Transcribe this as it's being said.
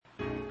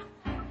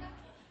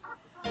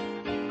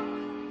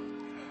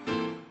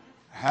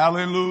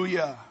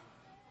Hallelujah.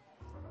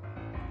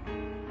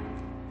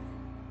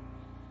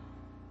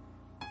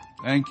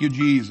 Thank you,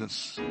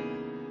 Jesus.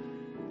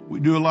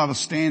 We do a lot of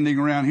standing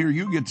around here.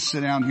 You get to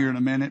sit down here in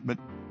a minute, but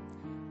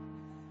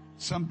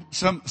some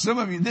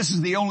of you, this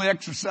is the only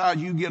exercise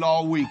you get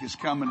all week is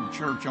coming to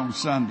church on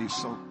Sundays.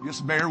 So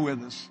just bear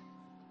with us.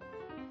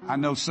 I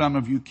know some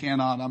of you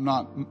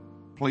cannot.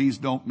 Please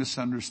don't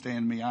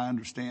misunderstand me. I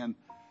understand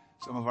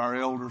some of our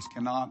elders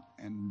cannot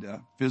and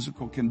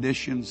physical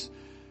conditions,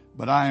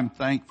 but I am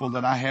thankful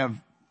that I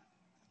have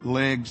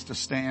legs to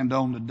stand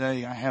on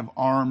today. I have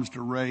arms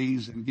to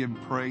raise and give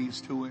praise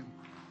to Him.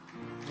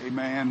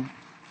 Amen.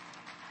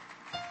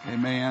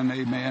 Amen.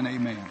 Amen.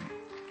 Amen.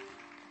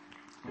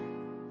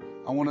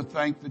 I want to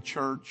thank the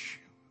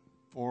church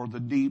for the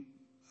deep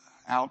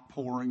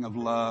outpouring of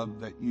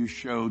love that you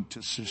showed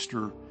to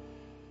Sister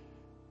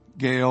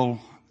Gail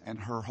and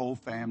her whole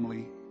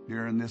family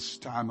during this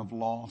time of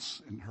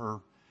loss and her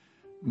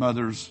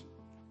mother's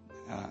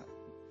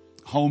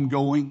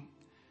homegoing.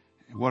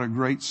 What a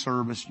great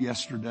service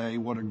yesterday.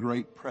 What a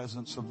great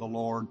presence of the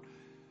Lord.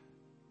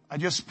 I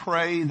just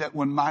pray that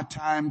when my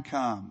time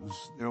comes,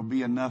 there'll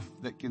be enough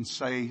that can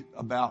say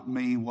about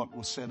me what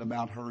was said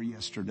about her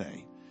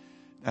yesterday.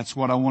 That's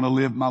what I want to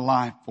live my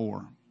life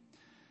for.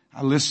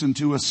 I listened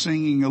to a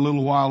singing a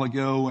little while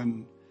ago,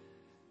 and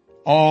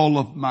all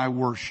of my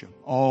worship,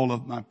 all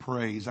of my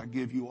praise, I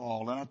give you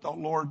all. And I thought,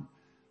 Lord,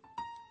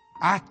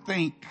 I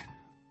think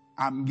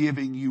I'm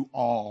giving you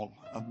all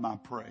of my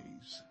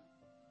praise.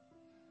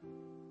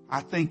 I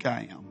think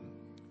I am.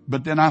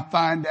 But then I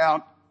find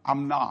out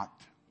I'm not.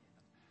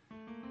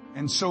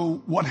 And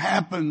so what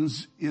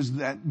happens is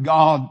that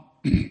God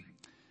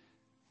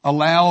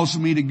allows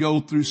me to go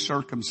through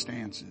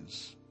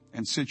circumstances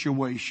and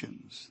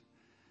situations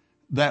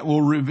that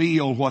will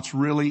reveal what's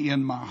really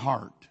in my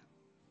heart.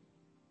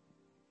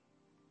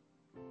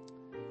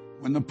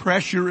 When the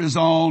pressure is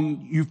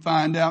on, you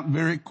find out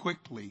very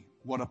quickly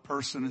what a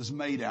person is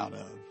made out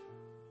of.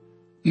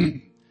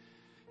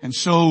 And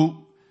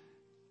so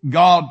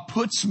God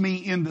puts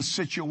me into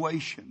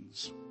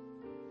situations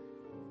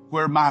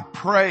where my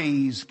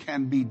praise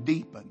can be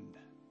deepened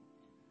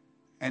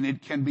and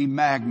it can be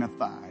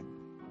magnified.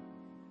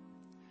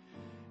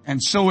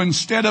 And so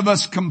instead of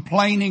us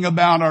complaining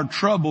about our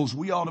troubles,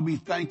 we ought to be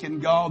thanking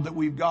God that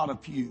we've got a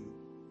few.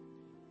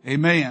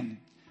 Amen.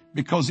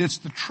 Because it's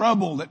the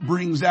trouble that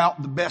brings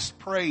out the best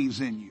praise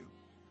in you.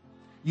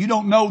 You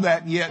don't know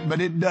that yet,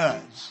 but it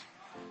does.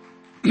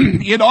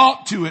 It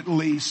ought to, at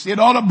least. It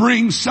ought to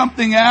bring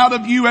something out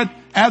of you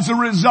as a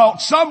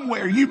result.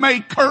 Somewhere you may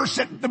curse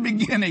at the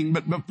beginning,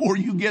 but before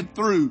you get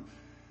through,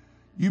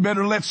 you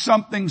better let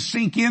something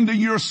sink into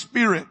your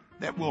spirit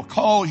that will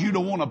cause you to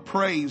want to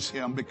praise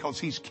Him because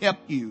He's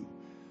kept you.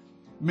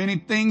 Many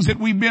things that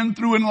we've been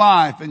through in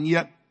life, and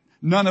yet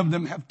none of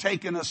them have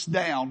taken us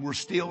down. We're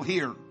still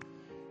here.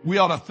 We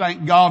ought to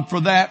thank God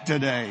for that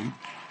today.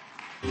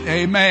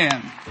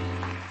 Amen.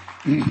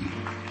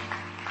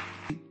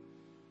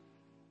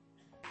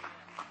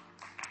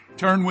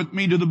 Turn with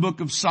me to the book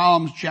of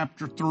Psalms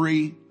chapter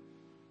 3.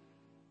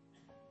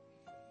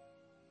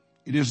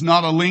 It is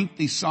not a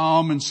lengthy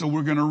psalm, and so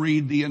we're going to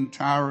read the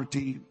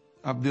entirety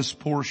of this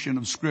portion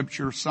of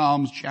Scripture,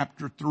 Psalms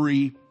chapter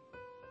 3.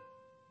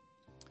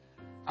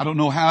 I don't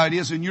know how it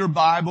is in your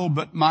Bible,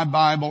 but my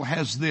Bible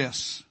has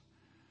this.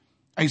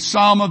 A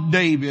psalm of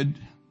David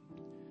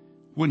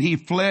when he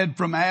fled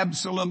from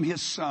Absalom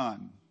his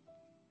son.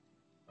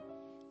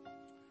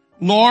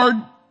 Lord,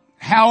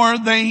 how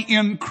are they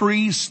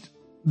increased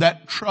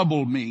that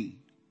trouble me?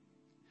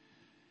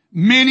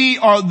 Many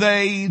are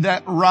they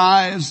that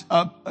rise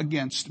up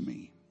against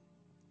me.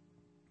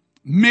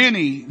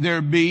 Many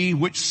there be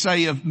which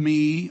say of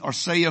me, or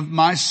say of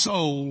my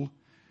soul,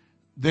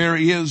 there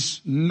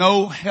is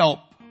no help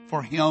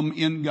for him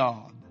in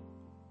God.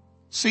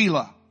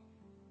 Selah.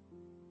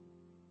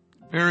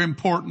 Very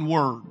important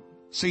word.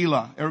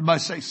 Selah. Everybody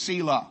say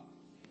Selah.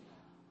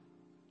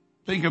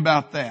 Think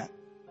about that.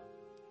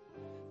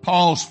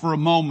 Pause for a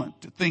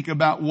moment to think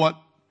about what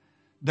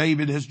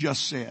David has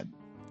just said.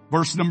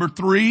 Verse number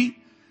 3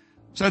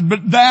 said,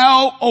 but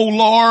thou, O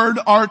Lord,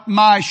 art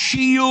my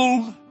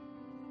shield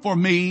for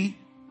me,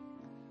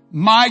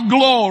 my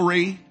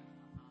glory,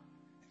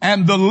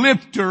 and the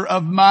lifter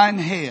of mine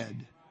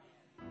head.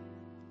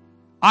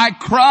 I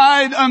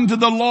cried unto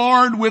the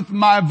Lord with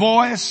my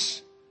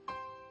voice,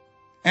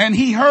 and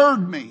He heard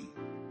me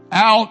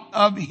out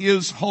of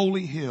His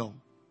holy hill.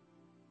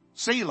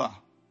 Selah.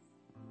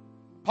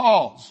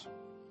 Pause.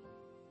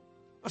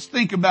 Let's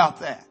think about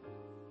that.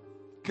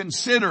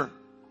 Consider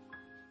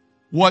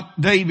what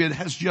David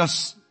has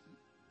just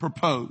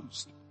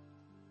proposed.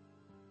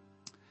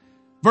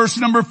 Verse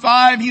number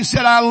 5, he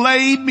said, I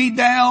laid me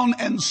down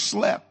and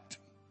slept.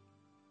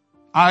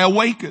 I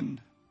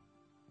awakened,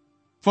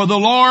 for the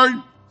Lord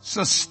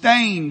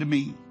sustained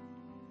me.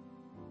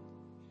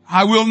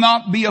 I will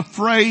not be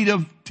afraid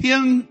of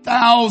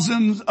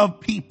 10,000s of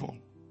people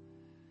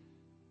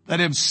that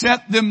have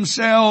set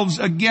themselves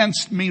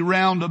against me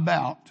round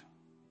about.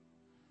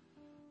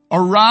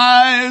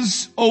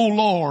 Arise, O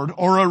Lord,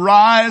 or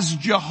arise,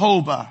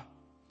 Jehovah,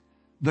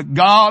 the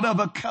God of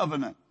a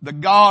covenant, the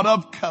God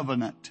of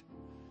covenant.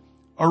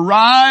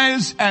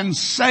 Arise and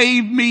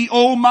save me,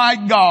 O my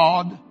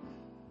God,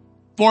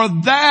 for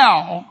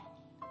thou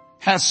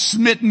hast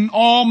smitten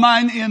all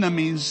mine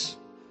enemies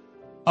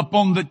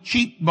upon the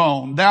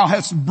cheekbone. Thou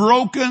hast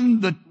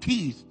broken the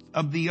teeth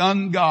of the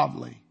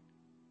ungodly.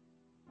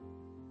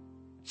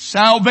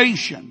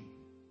 Salvation,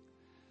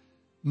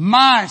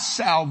 my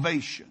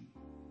salvation,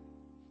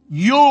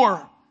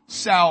 your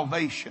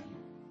salvation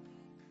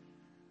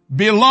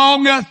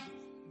belongeth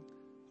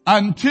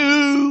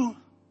unto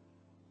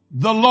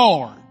the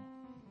Lord.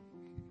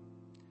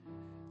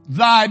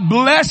 Thy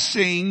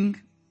blessing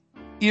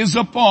is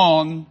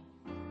upon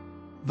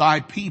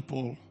thy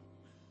people.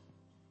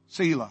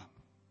 Selah.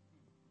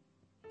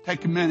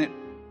 Take a minute,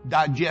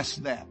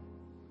 digest that.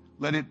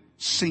 Let it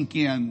sink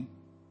in.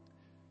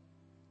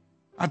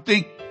 I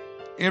think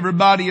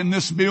everybody in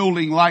this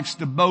building likes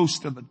to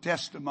boast of a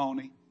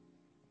testimony.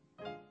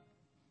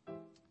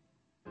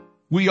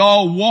 We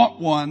all want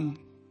one,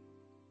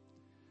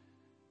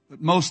 but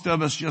most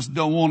of us just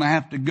don't want to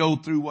have to go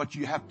through what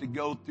you have to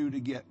go through to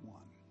get one.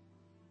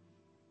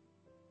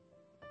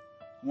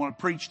 I want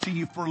to preach to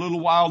you for a little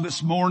while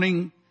this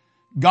morning.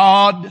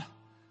 God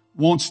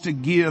wants to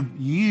give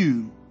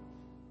you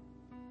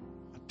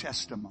a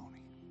testimony.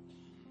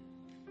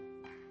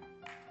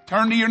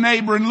 Turn to your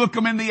neighbor and look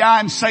them in the eye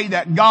and say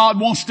that. God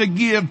wants to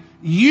give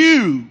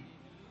you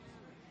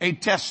a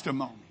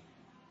testimony.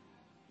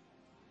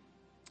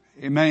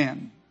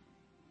 Amen.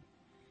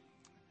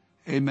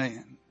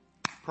 Amen.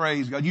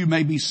 Praise God. You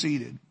may be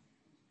seated.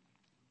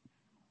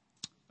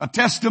 A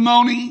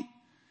testimony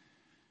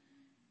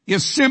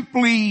is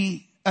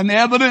simply an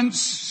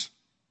evidence,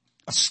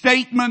 a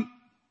statement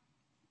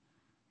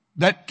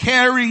that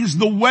carries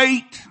the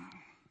weight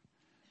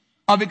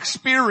of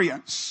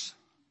experience,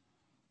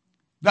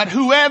 that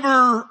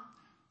whoever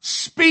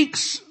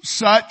speaks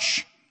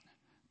such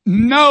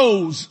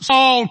knows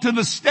all to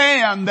the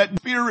stand that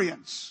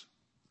experience.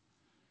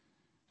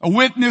 A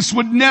witness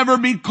would never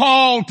be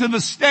called to the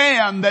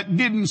stand that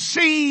didn't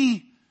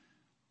see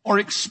or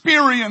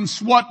experience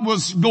what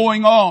was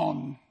going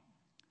on.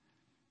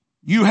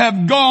 You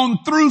have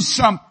gone through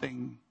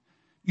something.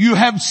 You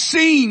have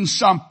seen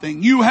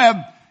something. You have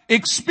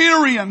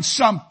experienced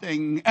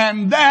something,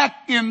 and that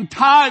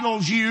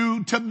entitles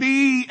you to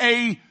be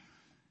a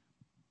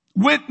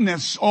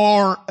witness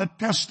or a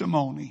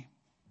testimony.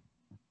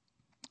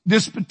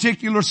 This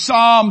particular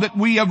psalm that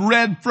we have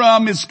read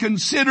from is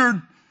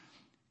considered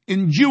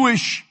in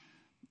Jewish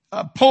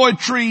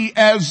poetry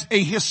as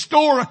a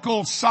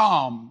historical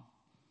psalm.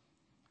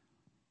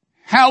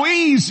 How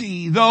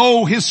easy,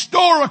 though,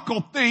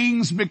 historical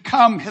things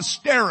become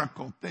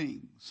hysterical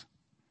things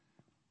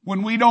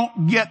when we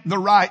don't get the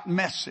right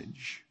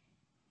message.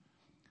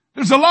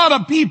 There's a lot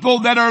of people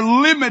that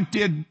are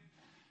limited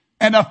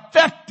and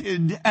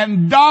affected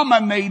and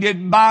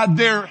dominated by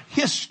their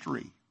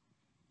history.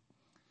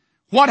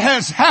 What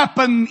has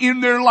happened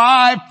in their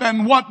life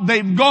and what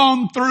they've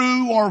gone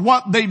through or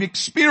what they've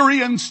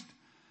experienced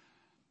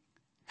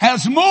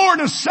has more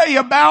to say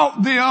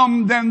about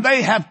them than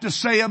they have to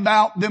say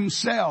about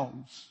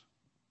themselves.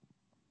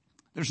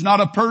 There's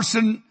not a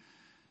person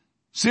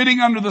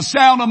sitting under the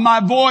sound of my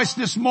voice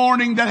this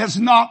morning that has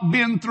not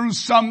been through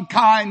some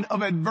kind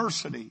of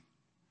adversity.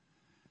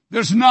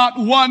 There's not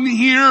one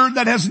here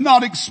that has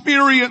not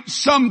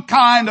experienced some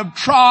kind of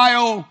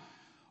trial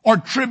or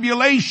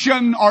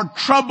tribulation or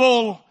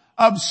trouble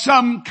of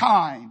some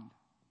kind.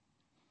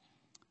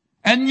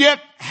 And yet,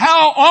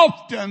 how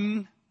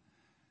often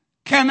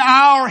can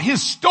our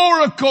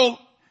historical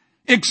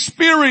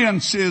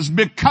experiences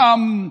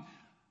become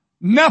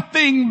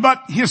nothing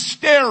but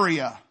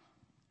hysteria,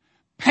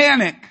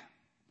 panic,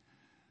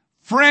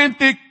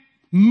 frantic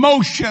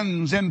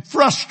motions and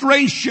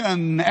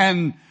frustration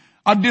and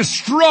a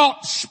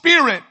distraught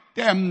spirit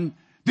and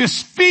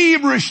this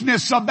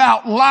feverishness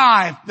about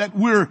life that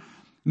we're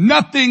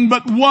nothing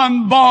but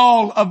one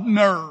ball of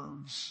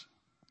nerves.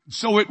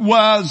 So it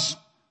was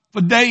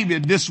for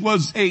David. This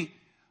was a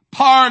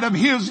part of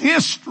his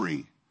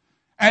history,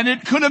 and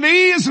it could have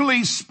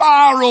easily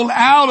spiraled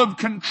out of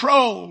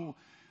control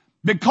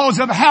because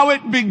of how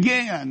it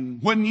began.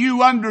 When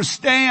you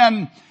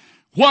understand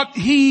what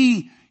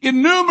he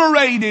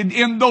enumerated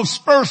in those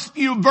first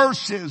few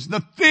verses,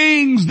 the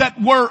things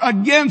that were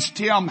against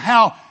him,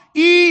 how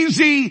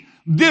easy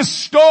this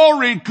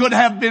story could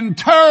have been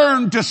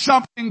turned to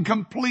something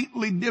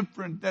completely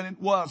different than it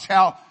was.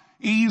 How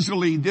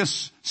easily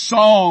this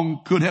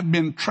song could have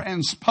been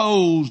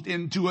transposed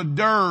into a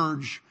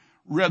dirge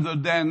rather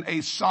than a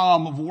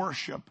psalm of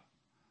worship.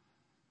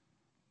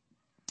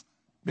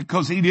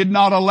 Because he did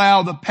not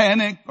allow the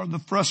panic or the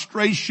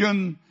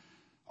frustration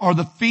or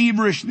the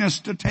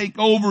feverishness to take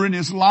over in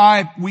his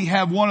life. We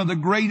have one of the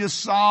greatest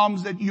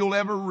psalms that you'll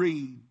ever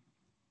read.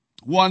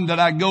 One that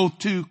I go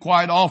to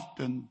quite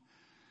often.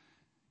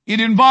 It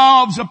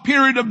involves a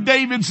period of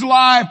David's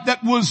life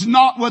that was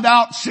not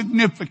without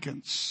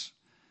significance.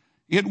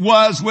 It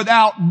was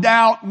without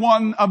doubt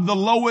one of the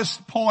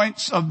lowest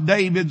points of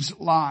David's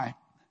life.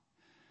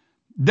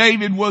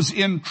 David was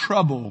in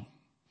trouble.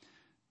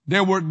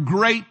 There were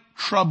great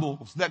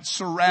troubles that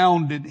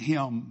surrounded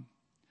him.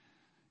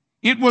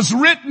 It was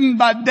written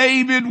by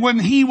David when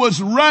he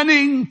was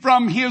running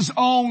from his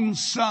own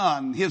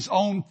son, his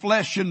own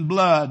flesh and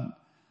blood,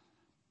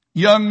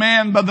 young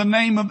man by the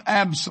name of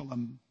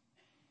Absalom.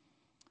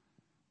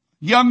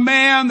 Young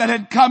man that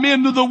had come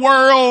into the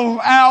world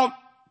out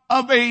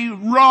of a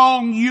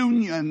wrong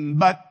union,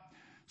 but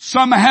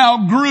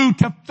somehow grew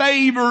to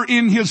favor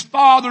in his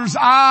father's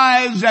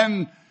eyes,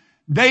 and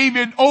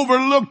David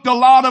overlooked a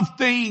lot of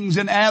things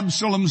in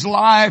Absalom's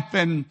life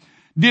and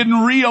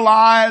didn't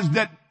realize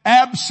that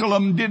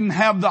Absalom didn't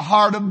have the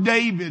heart of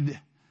David.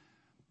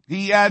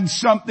 He had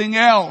something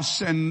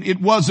else, and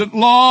it wasn't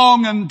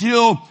long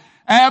until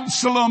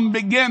Absalom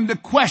began to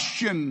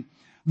question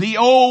the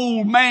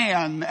old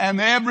man and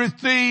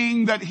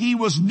everything that he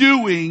was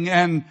doing,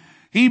 and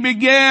he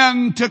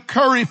began to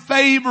curry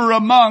favor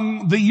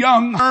among the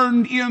young,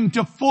 turned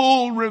into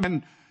full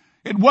rebellion.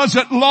 It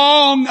wasn't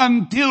long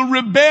until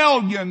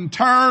rebellion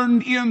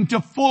turned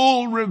into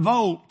full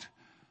revolt.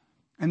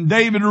 And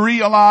David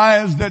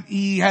realized that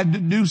he had to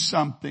do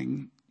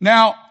something.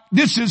 Now,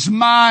 this is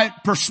my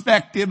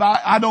perspective.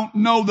 I don't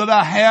know that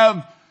I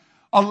have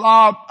a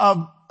lot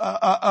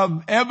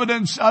of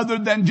evidence other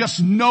than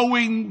just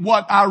knowing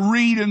what I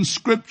read in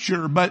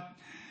Scripture. But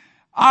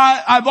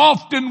I've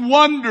often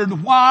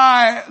wondered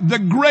why the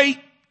great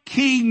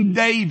King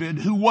David,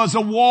 who was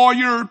a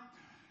warrior,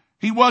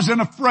 he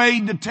wasn't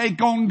afraid to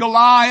take on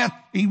Goliath.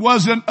 He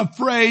wasn't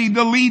afraid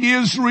to lead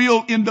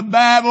Israel into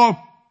battle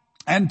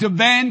and to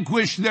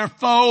vanquish their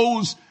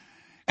foes.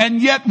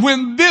 And yet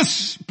when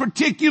this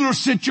particular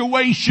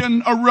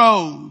situation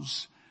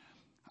arose,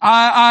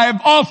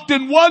 I've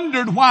often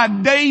wondered why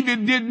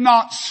David did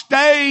not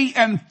stay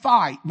and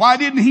fight. Why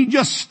didn't he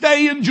just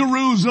stay in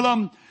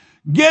Jerusalem,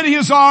 get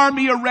his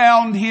army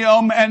around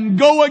him, and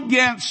go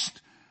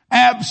against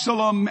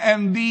Absalom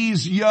and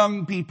these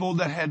young people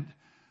that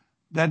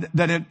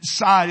had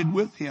sided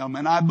with him?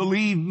 And I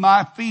believe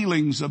my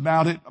feelings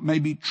about it may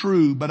be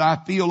true, but I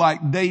feel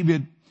like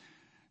David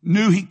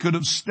knew he could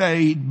have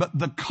stayed, but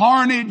the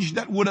carnage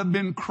that would have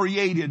been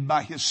created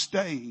by his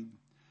staying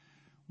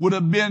would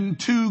have been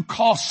too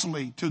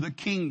costly to the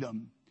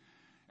kingdom.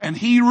 And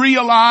he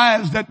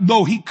realized that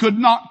though he could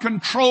not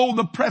control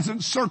the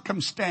present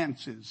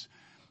circumstances,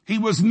 he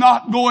was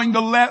not going to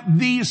let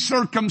these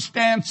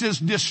circumstances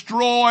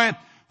destroy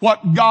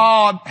what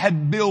God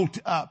had built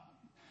up.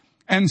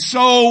 And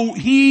so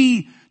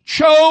he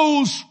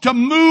chose to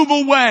move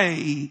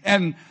away,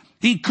 and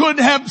he could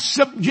have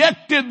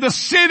subjected the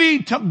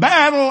city to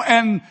battle,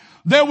 and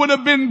there would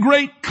have been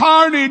great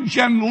carnage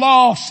and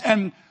loss,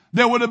 and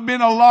there would have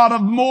been a lot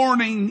of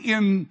mourning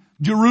in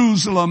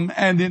Jerusalem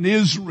and in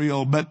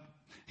Israel. But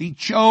he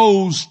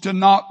chose to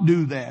not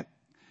do that.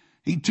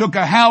 He took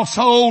a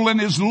household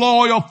and his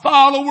loyal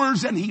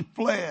followers and he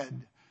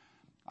fled.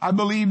 I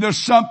believe there's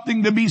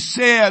something to be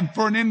said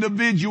for an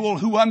individual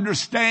who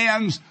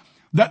understands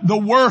that the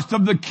worth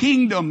of the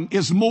kingdom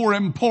is more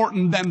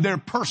important than their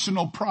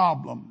personal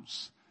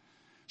problems.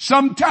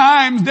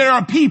 Sometimes there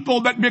are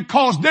people that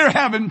because they're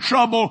having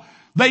trouble,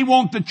 they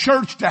want the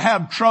church to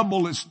have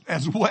trouble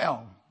as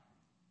well.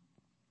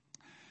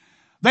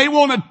 They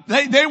want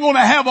to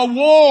have a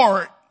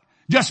war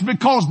just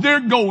because they're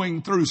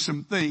going through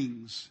some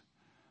things.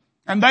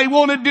 And they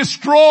want to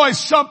destroy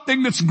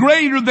something that's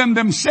greater than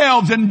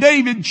themselves. And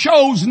David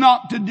chose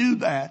not to do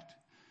that.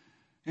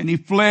 And he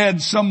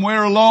fled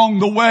somewhere along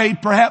the way,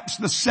 perhaps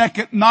the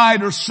second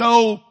night or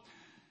so,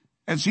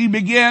 as he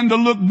began to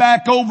look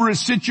back over his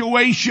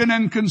situation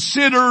and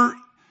consider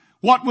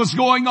what was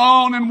going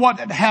on and what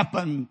had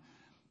happened.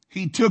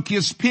 He took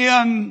his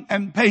pen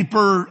and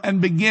paper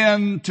and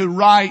began to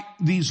write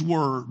these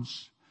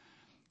words.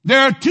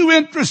 There are two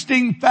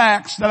interesting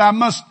facts that I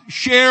must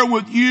share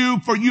with you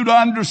for you to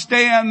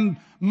understand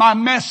my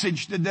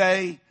message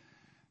today.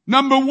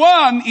 Number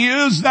one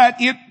is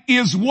that it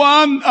is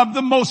one of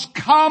the most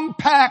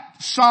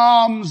compact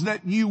Psalms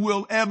that you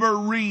will ever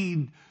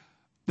read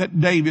that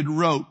David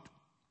wrote.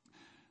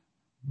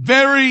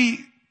 Very,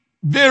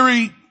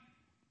 very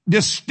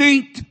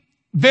distinct,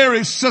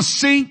 very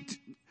succinct,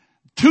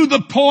 to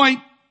the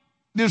point.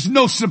 There's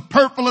no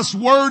superfluous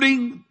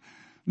wording,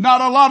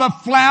 not a lot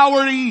of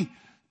flowery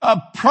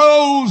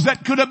prose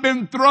that could have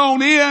been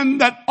thrown in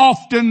that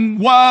often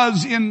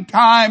was in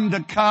time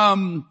to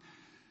come.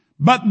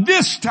 But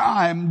this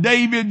time,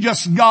 David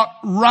just got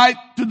right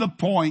to the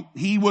point.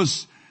 He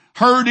was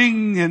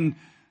hurting, and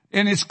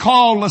it's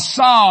called a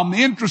psalm.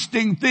 The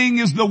interesting thing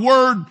is the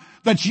word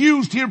that's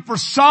used here for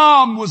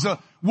psalm was a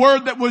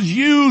word that was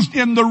used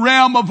in the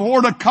realm of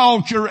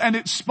horticulture, and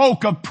it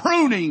spoke of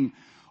pruning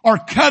or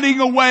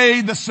cutting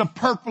away the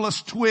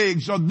superfluous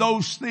twigs or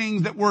those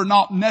things that were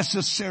not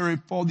necessary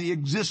for the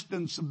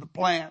existence of the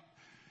plant.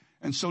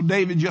 And so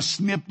David just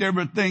snipped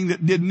everything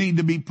that didn't need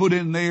to be put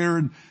in there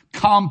and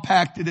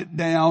compacted it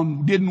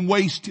down, didn't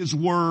waste his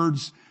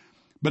words,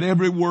 but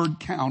every word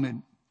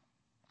counted.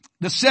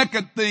 The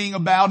second thing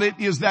about it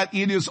is that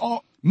it is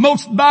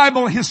most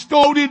Bible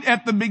historians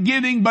at the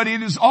beginning, but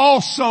it is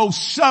also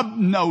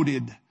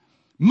subnoted.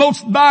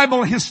 Most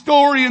Bible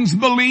historians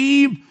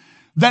believe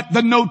that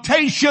the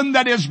notation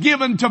that is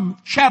given to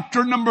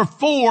chapter number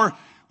 4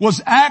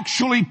 was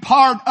actually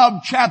part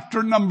of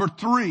chapter number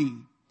 3.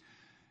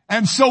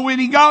 And so when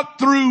he got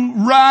through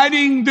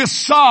writing this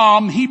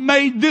psalm, he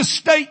made this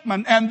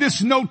statement and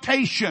this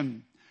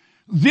notation.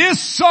 This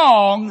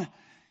song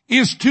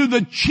is to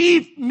the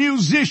chief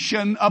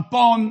musician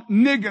upon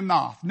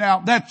Neginoth.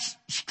 Now that's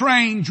a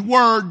strange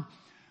word,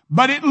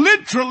 but it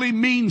literally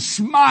means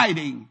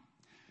smiting.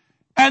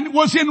 And it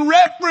was in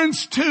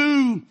reference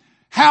to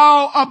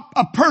how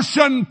a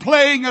person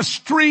playing a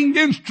stringed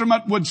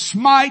instrument would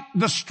smite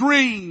the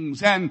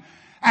strings, and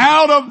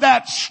out of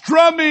that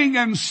strumming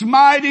and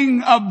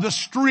smiting of the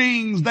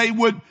strings, they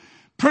would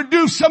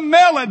produce a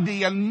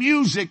melody and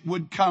music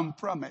would come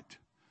from it.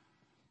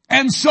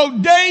 And so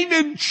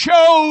David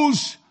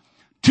chose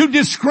to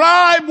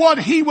describe what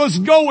he was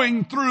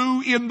going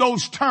through in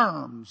those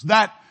terms,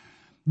 that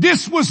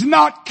this was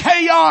not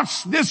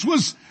chaos, this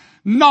was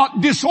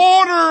not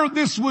disorder,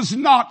 this was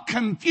not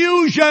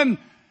confusion,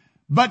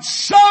 but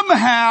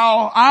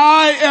somehow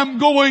I am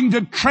going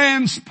to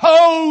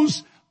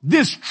transpose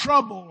this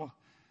trouble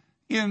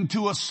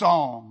into a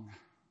song.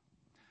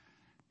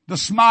 The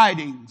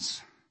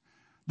smitings,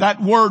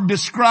 that word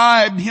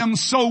described him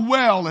so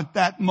well at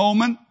that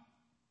moment.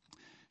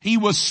 He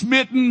was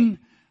smitten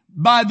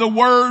by the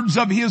words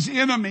of his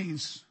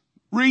enemies.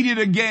 Read it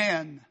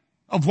again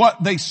of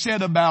what they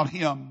said about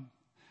him.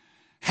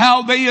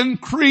 How they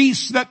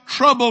increase that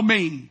trouble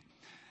me.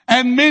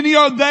 And many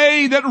are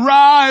they that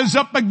rise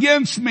up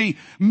against me.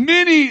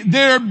 Many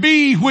there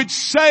be which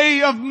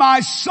say of my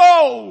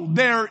soul,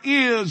 there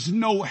is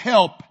no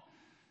help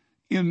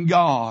in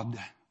God.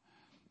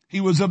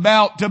 He was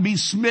about to be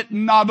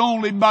smitten not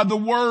only by the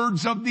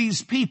words of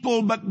these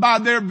people, but by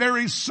their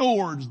very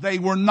swords. They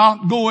were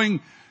not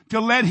going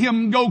to let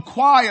him go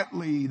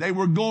quietly. They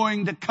were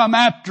going to come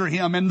after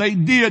him, and they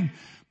did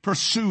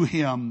pursue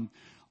him.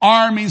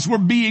 Armies were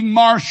being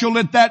marshaled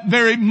at that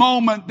very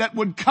moment that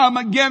would come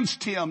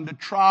against him to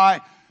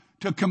try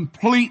to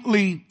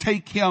completely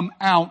take him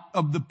out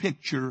of the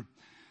picture.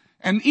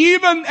 And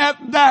even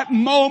at that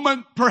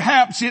moment,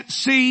 perhaps it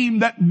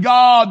seemed that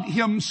God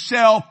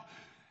himself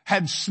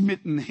had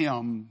smitten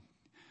him.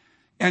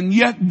 And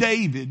yet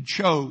David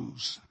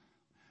chose,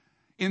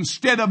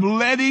 instead of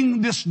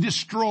letting this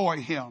destroy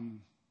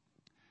him,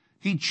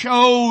 he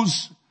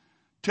chose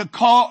to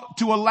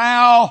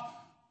allow,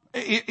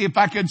 if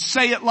I could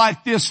say it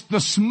like this, the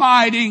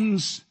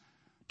smitings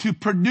to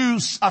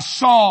produce a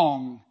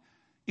song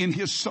in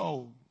his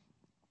soul.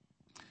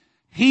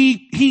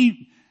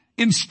 He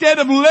instead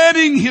of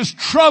letting his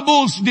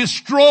troubles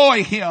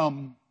destroy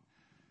him,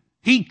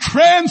 he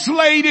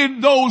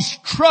translated those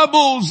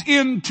troubles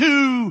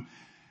into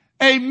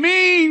a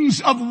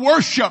means of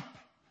worship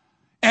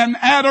and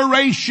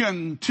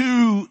adoration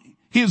to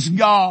his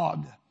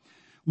God.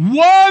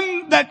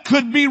 One that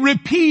could be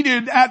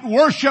repeated at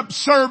worship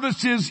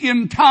services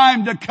in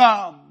time to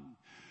come.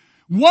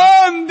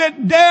 One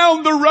that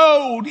down the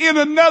road, in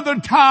another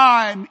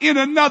time, in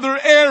another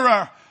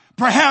era,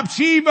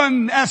 perhaps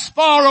even as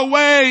far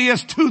away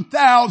as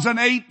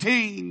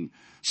 2018,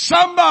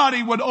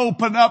 somebody would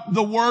open up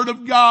the Word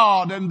of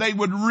God and they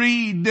would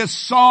read this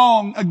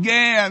song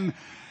again.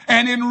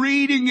 And in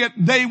reading it,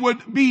 they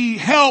would be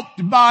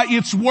helped by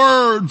its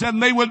words,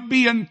 and they would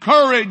be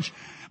encouraged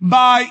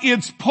by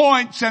its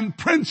points and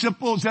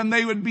principles, and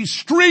they would be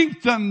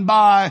strengthened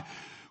by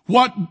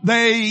what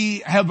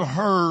they have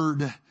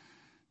heard.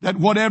 That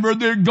whatever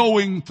they're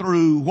going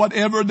through,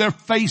 whatever they're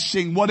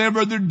facing,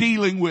 whatever they're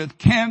dealing with,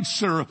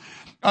 cancer,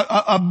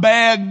 a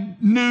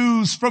bad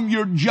news from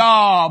your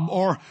job,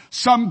 or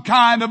some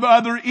kind of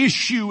other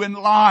issue in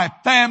life,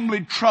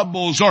 family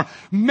troubles or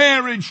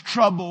marriage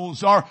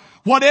troubles, or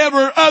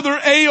whatever other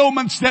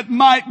ailments that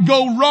might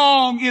go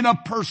wrong in a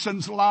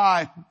person's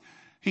life.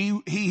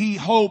 He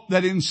hoped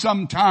that in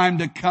some time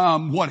to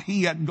come, what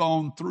he had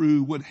gone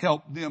through would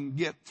help them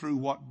get through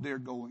what they're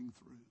going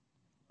through.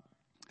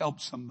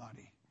 Help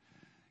somebody.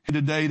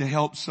 Today to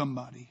help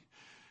somebody.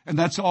 And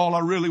that's all I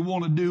really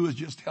want to do, is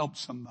just help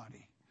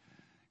somebody.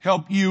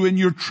 Help you in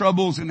your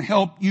troubles, and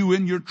help you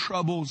in your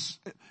troubles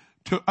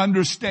to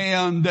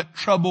understand that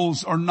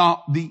troubles are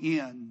not the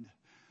end,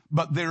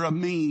 but they're a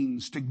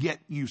means to get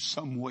you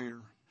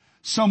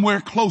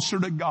somewhere closer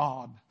to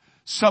God,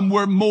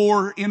 somewhere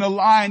more in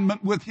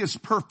alignment with His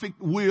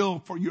perfect will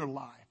for your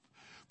life.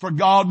 For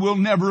God will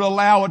never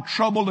allow a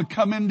trouble to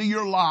come into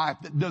your life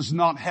that does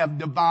not have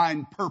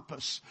divine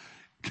purpose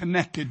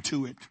connected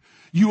to it.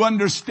 You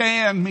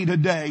understand me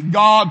today.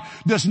 God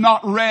does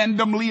not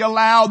randomly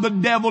allow the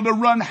devil to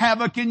run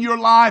havoc in your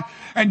life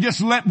and just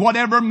let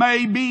whatever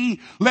may be,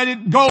 let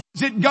it go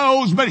as it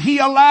goes. But He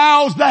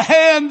allows the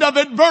hand of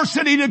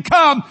adversity to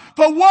come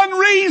for one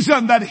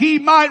reason, that He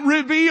might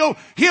reveal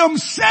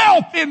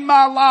Himself in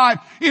my life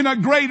in a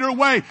greater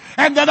way,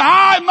 and that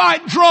I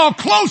might draw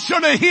closer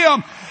to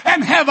Him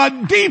and have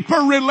a deeper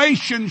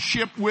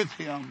relationship with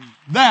Him.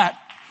 That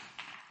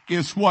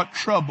is what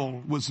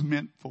trouble was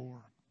meant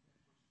for.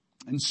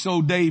 And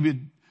so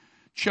David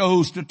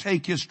chose to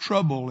take his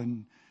trouble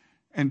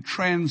and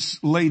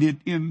translate it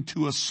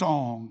into a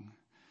song,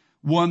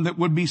 one that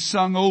would be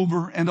sung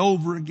over and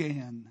over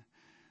again.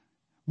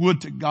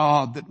 Would to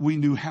God that we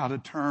knew how to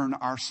turn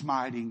our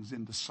smitings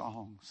into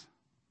songs.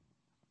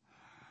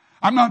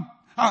 I'm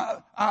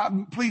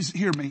not, please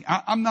hear me.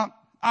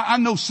 I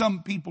know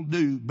some people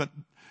do, but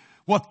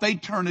what they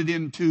turn it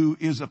into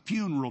is a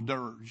funeral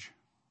dirge.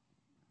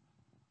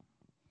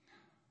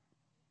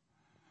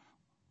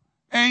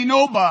 Ain't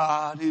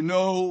nobody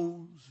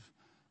knows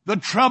the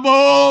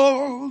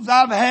troubles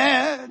I've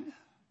had.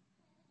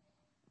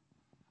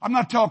 I'm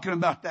not talking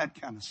about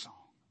that kind of song.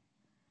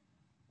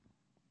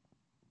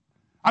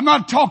 I'm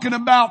not talking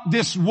about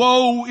this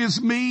woe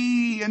is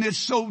me and it's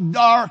so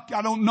dark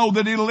I don't know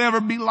that it'll ever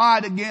be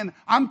light again.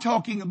 I'm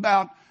talking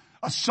about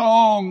a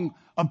song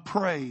of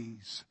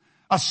praise.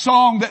 A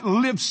song that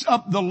lifts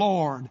up the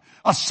Lord.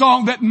 A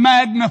song that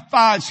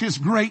magnifies His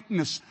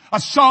greatness. A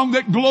song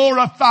that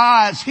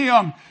glorifies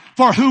Him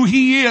for who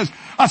He is.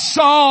 A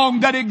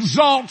song that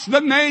exalts the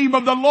name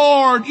of the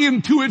Lord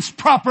into its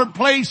proper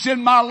place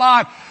in my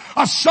life.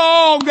 A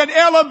song that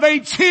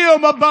elevates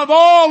Him above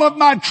all of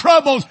my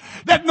troubles.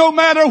 That no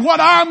matter what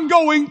I'm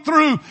going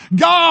through,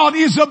 God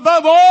is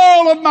above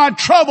all of my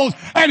troubles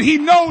and He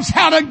knows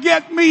how to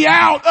get me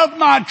out of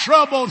my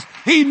troubles.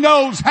 He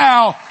knows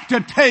how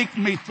to take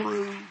me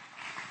through.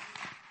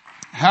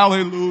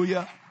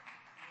 Hallelujah.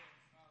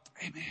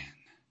 Amen.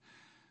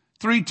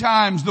 3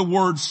 times the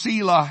word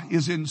Selah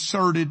is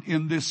inserted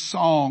in this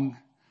song.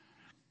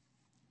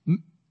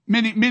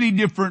 Many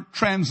different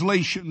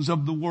translations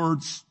of the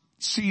words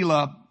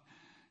Selah.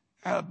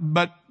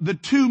 But the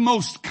 2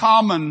 most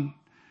common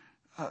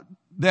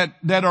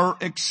that are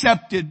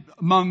accepted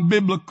among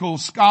biblical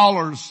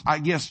scholars, I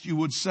guess you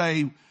would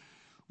say,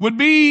 would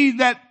be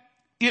that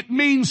it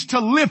means to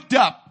lift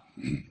up.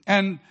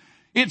 And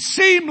it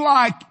seemed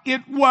like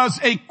it was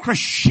a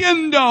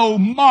crescendo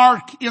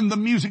mark in the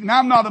music. Now,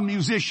 I'm not a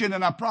musician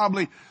and I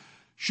probably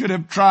should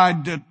have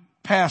tried to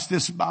pass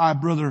this by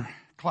Brother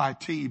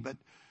Clyde, but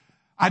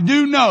I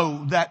do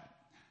know that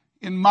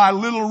in my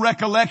little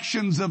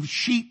recollections of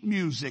sheet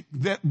music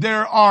that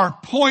there are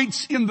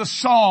points in the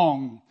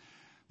song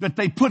that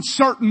they put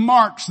certain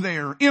marks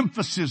there,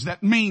 emphasis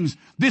that means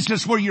this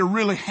is where you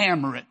really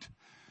hammer it.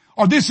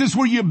 Or this is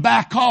where you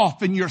back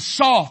off and you're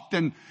soft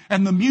and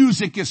the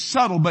music is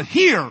subtle. But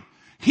here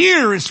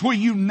is where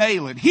you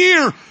nail it.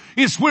 Here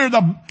is where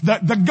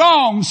the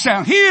gong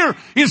sound. Here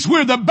is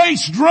where the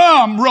bass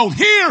drum rolls.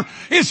 Here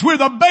is where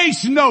the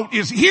bass note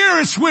is. Here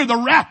is where the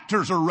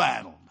raptors are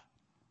rattled.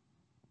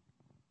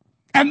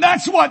 And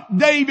that's what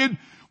David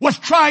was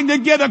trying to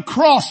get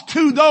across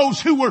to those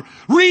who were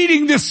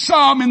reading this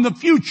psalm in the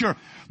future.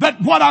 That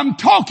what I'm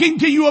talking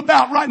to you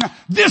about right now,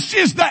 this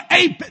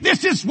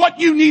is what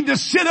you need to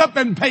sit up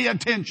and pay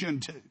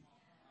attention to.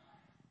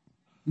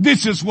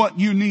 This is what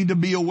you need to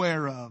be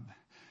aware of.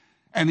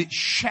 And it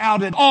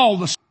shouted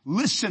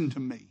listen to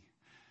me.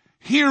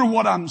 Hear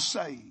what I'm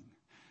saying.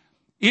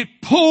 It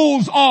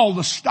pulls all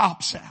the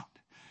stops out.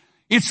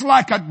 It's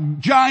like a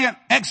giant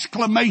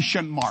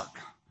exclamation mark.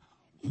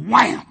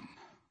 Wham!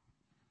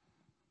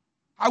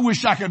 I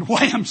wish I could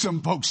wham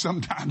some folks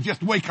sometimes,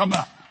 just wake them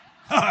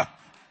up.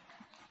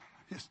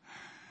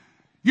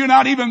 You're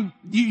not even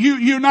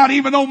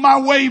on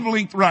my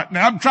wavelength right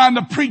now. I'm trying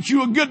to preach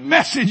you a good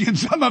message and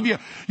some of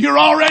you're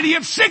already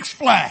at Six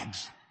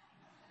Flags.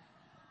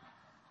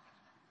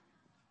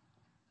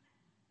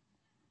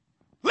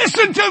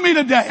 Listen to me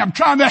today. I'm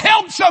trying to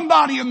help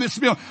somebody in this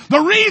building. The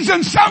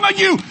reason some of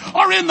you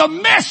are in the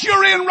mess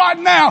you're in right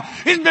now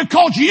is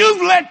because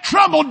you've let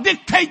trouble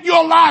dictate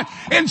your life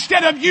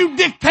instead of you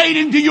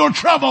dictating to your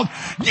troubles.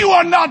 You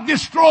are not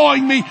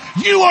destroying me.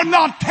 You are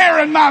not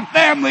tearing my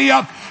family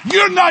up.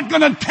 You're not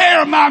going to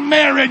tear my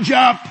marriage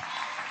up.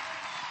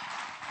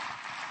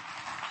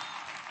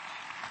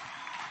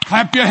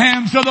 Clap your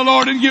hands to the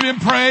Lord and give Him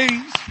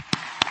praise.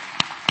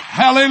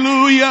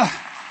 Hallelujah.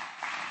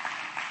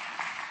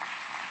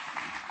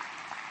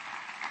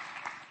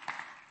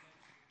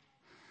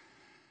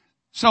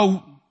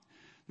 So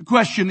the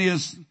question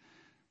is,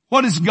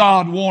 what is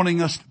God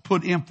wanting us to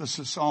put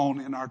emphasis on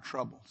in our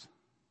troubles?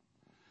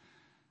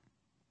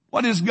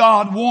 What is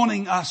God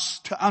wanting us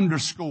to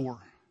underscore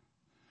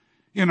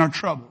in our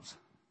troubles?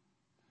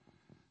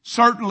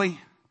 Certainly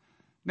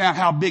not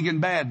how big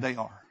and bad they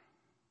are.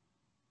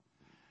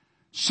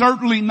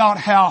 Certainly not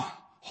how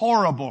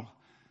horrible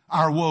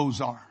our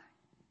woes are.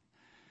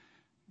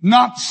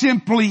 Not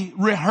simply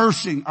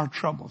rehearsing our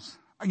troubles.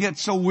 I get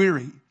so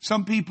weary.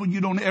 Some people you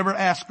don't ever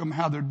ask them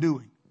how they're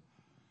doing.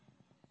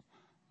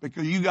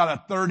 Because you got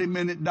a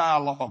 30-minute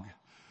dialogue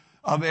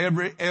of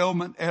every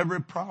ailment, every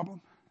problem.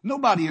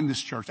 Nobody in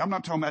this church. I'm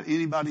not talking about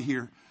anybody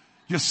here.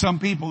 Just some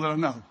people that I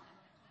know.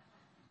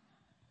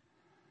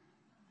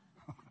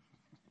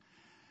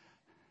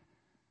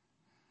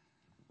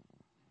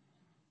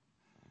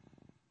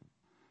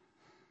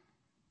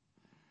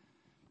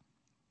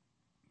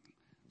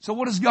 So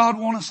what does God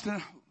want us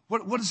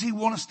What does He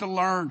want us to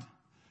learn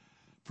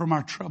from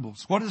our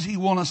troubles? What does He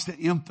want us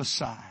to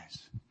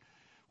emphasize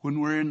when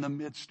we're in the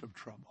midst of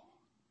trouble?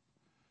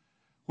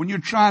 When you're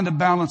trying to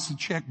balance the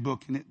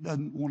checkbook and it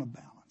doesn't want to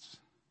balance.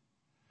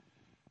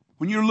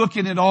 When you're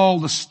looking at all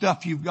the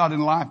stuff you've got in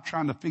life,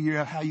 trying to figure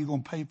out how you're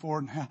going to pay for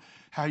it and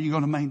how you're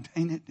going to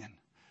maintain it.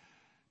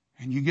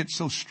 And you get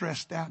so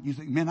stressed out, you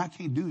think, man, I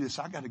can't do this.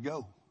 I got to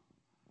go.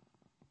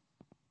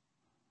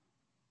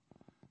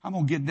 I'm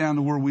going to get down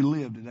to where we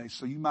live today,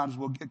 so you might as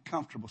well get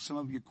comfortable. Some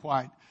of you are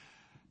quiet,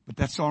 but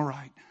that's all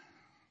right.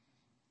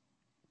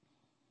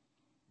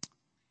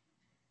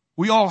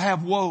 We all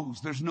have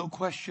woes. There's no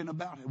question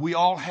about it. We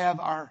all have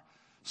our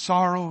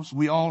sorrows.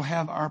 We all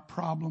have our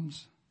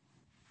problems.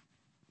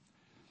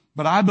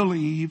 But I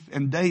believe,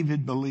 and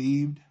David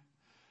believed,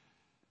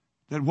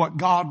 that what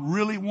God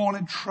really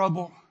wanted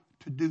trouble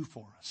to do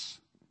for us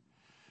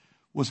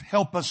was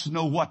help us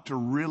know what to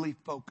really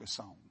focus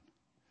on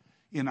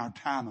in our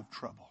time of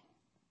trouble.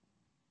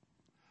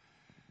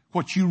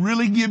 What you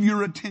really give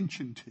your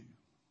attention to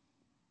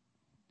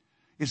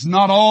is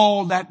not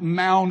all that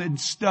mounted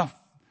stuff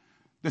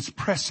that's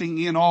pressing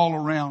in all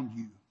around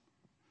you.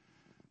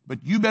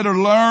 But you better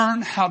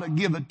learn how to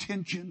give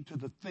attention to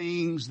the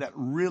things that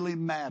really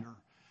matter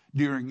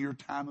during your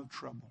time of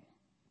trouble.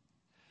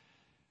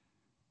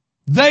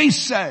 They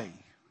say,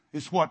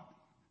 is what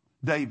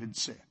David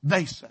said.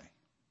 They say.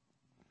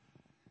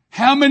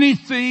 How many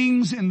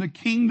things in the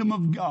kingdom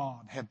of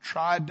God have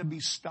tried to be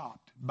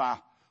stopped by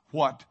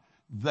what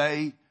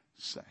they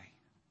say?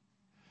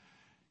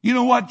 You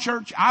know what,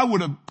 church? I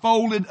would have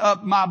folded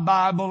up my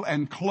Bible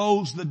and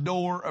closed the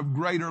door of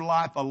Greater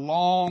Life a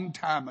long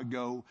time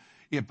ago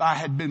if I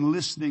had been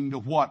listening to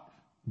what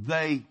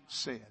they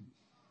said.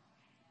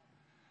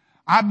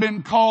 I've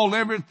been called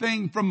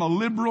everything from a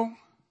liberal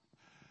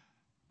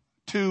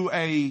to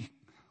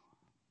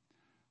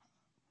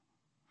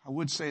I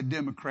would say a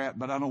Democrat,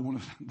 but I don't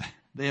want to,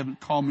 they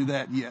haven't called me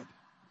that yet.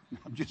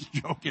 I'm just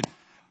joking.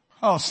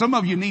 Oh, some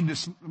of you need to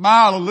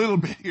smile a little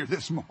bit here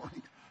this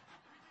morning.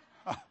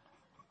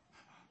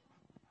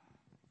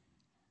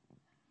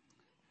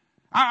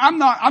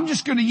 I'm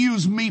just going to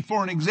use me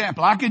for an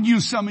example. I could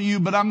use some of you,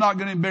 but I'm not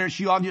going to embarrass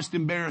you. I'll just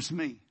embarrass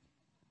me.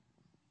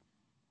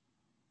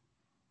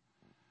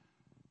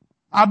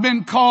 I've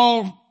been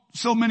called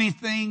so many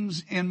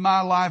things in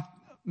my life,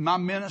 my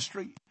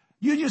ministry.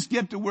 You just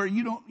get to where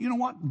you know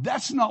what?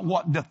 That's not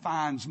what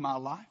defines my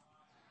life.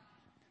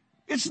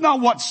 It's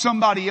not what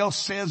somebody else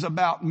says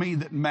about me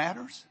that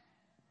matters.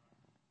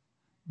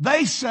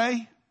 They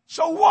say,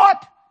 so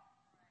what?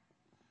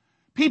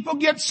 People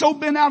get so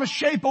bent out of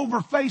shape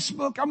over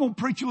Facebook. I'm going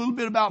to preach a little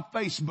bit about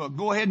Facebook.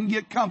 Go ahead and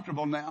get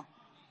comfortable now.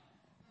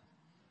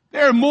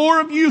 There are more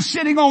of you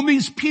sitting on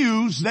these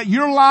pews that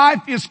your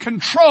life is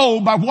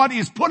controlled by what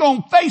is put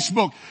on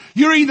Facebook.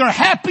 You're either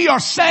happy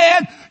or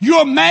sad.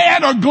 You're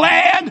mad or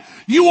glad.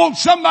 You want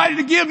somebody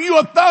to give you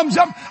a thumbs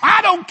up.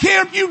 I don't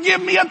care if you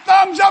give me a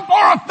thumbs up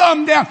or a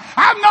thumb down.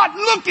 I'm not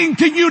looking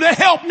to you to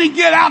help me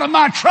get out of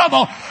my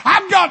trouble.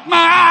 I've got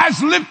my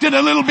eyes lifted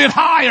a little bit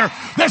higher.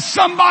 There's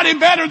somebody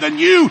better than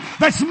you,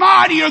 that's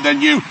mightier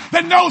than you,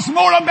 that knows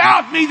more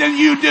about me than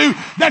you do,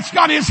 that's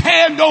got His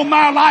hand on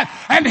my life,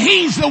 and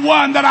He's the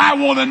one that I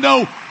want to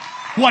know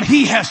what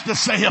He has to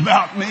say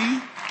about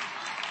me.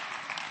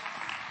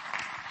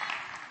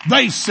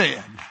 They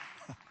said.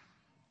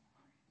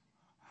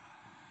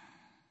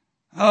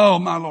 Oh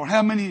my Lord,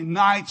 how many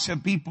nights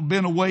have people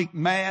been awake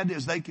mad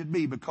as they could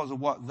be because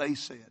of what they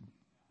said?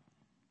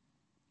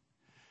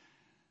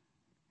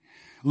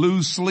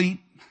 Lose sleep,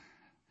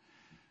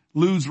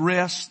 lose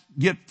rest,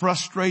 get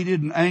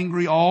frustrated and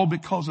angry, all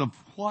because of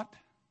what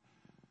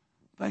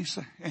they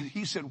say. And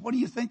he said, what do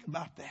you think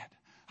about that?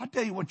 I'll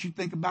tell you what you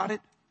think about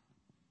it.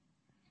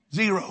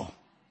 0.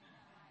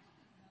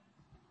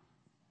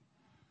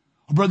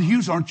 Oh, Brother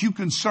Hughes, aren't you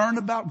concerned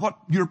about what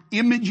your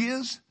image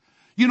is?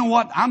 You know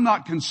what? I'm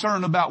not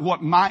concerned about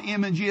what my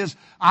image is.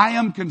 I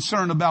am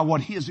concerned about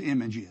what His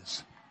image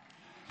is.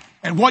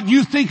 And what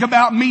you think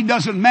about me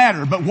doesn't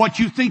matter, but what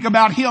you think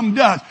about Him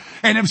does.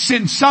 And if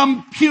in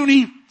some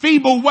puny,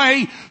 feeble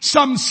way,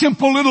 some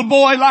simple little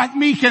boy like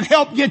me can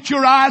help get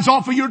your eyes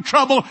off of your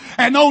trouble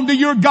and onto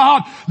your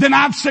God, then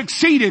I've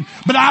succeeded.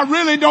 But I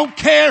really don't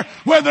care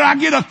whether I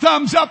get a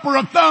thumbs up or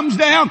a thumbs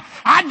down.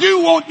 I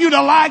do want you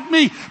to like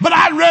me, but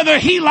I'd rather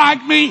He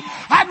like me.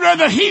 I'd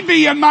rather He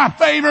be in my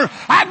favor.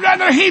 I'd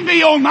rather He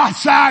be on my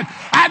side.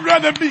 I'd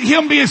rather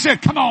Him be and say,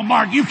 come on,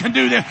 Mark, you can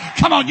do this.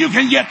 Come on, you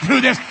can get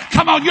through this.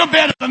 Come on, you're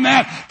better than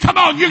that. Come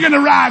on, you're going to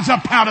rise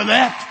up out of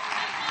that.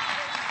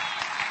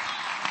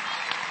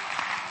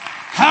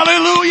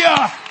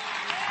 Hallelujah.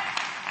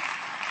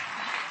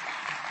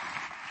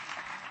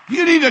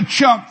 You need to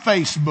chunk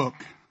Facebook.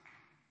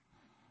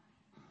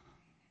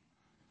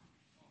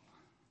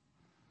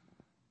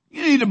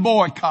 You need to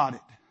boycott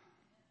it.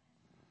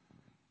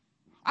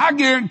 I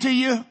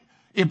guarantee you,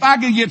 if I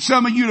could get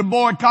some of you to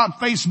boycott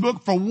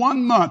Facebook for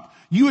 1 month,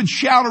 you would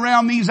shout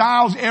around these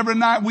aisles every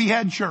night we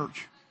had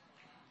church.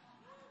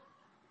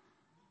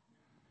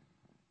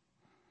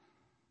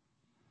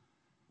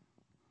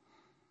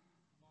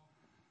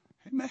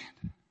 Amen.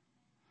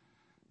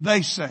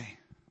 They say.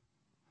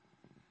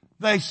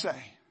 They say.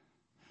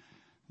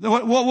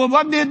 Well,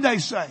 what did they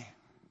say?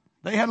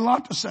 They had a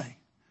lot to say.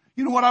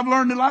 You know what I've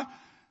learned in life?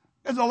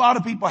 There's a lot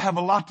of people have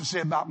a lot to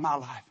say about my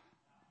life.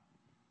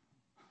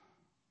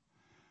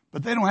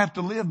 But they don't have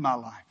to live my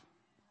life.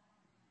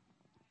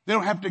 They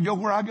don't have to go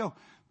where I go.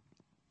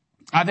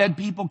 I've had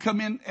people come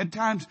in at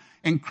times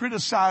and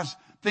criticize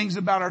things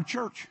about our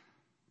church.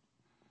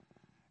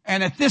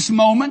 And at this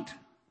moment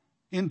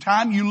in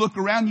time, you look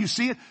around, you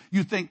see it,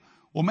 you think,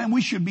 well, man,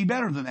 we should be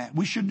better than that.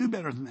 We should do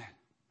better than that.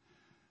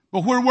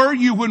 But where were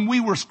you when we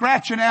were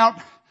scratching out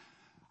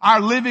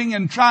our living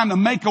and trying to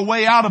make a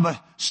way out of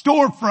a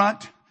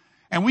storefront,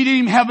 and we didn't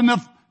even have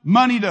enough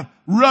money to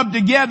rub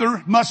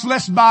together, much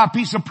less buy a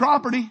piece of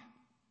property?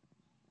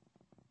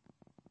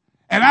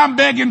 And I'm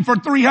begging for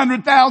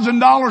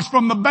 $300,000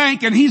 from the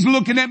bank, and he's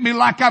looking at me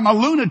like I'm a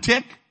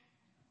lunatic.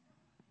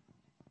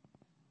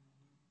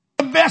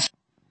 The best.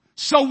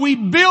 So we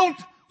built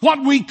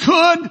what we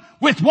could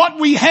with what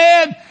we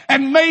had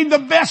and made the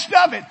best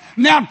of it.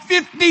 Now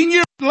 15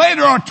 years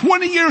later or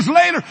 20 years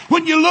later,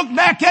 when you look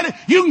back at it,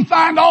 you can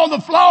find all the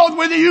flaws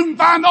with it. You can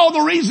find all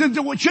the reasons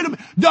that we should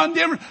have done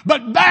different.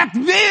 But back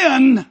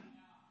then,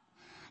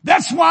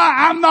 that's why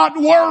I'm not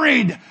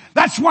worried.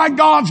 That's why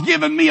God's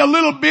given me a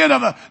little bit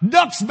of a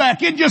duck's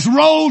back. It just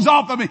rolls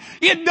off of me.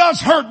 It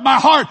does hurt my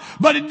heart,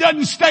 but it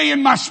doesn't stay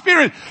in my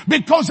spirit,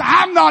 because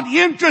I'm not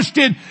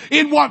interested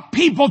in what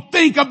people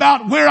think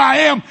about where I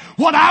am.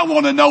 What I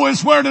want to know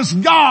is, where does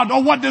God,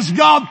 or what does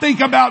God think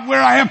about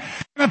where I am?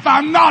 And if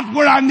I'm not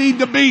where I need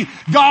to be,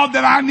 God,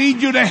 then I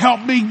need you to help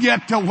me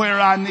get to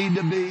where I need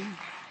to be.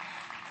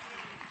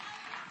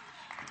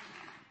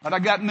 But I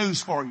got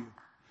news for you.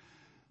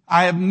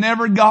 I have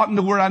never gotten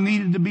to where I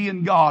needed to be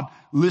in God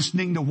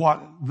listening to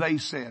what they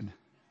said.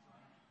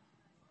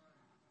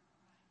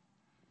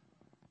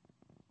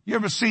 You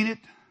ever seen it?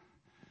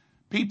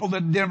 People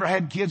that never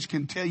had kids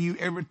can tell you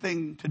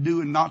everything to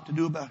do and not to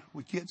do about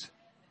with kids.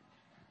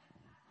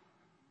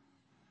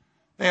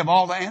 They have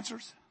all the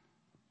answers.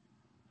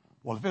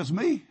 Well, if it's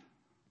me,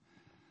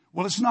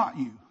 well, it's not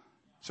you.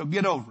 So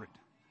get over it.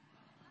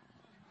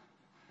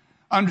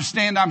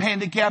 Understand I'm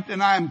handicapped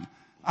and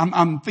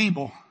I'm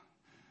feeble.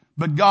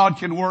 But God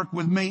can work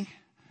with me,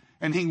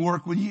 and He can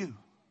work with you.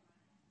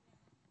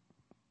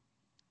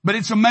 But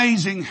it's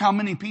amazing how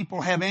many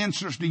people have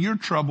answers to your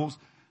troubles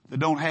that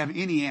don't have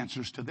any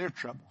answers to their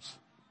troubles.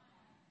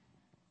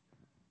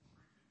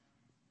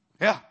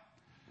 Yeah.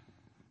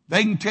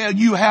 They can tell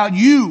you how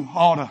you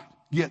ought to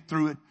get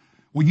through it.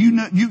 Well,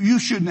 you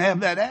shouldn't have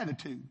that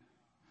attitude.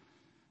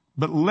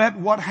 But let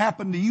what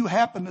happened to you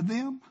happen to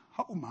them.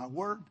 Oh, my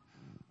word.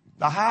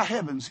 The high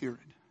heavens hear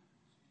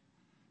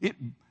it.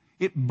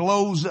 It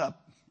blows up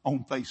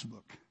on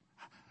Facebook.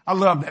 I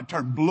love that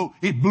term,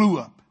 it blew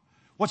up.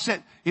 What's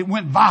that? It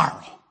went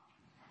viral.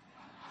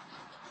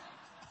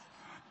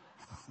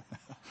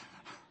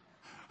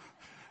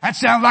 That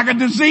sounds like a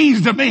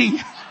disease to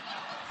me.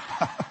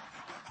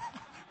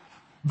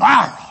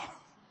 Viral.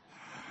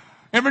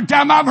 Every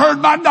time I've heard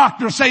my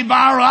doctor say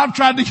viral, I've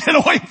tried to get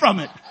away from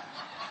it.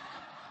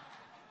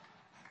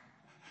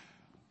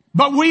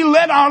 But we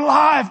let our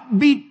life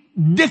be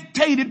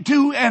dictated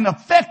to and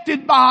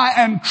affected by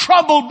and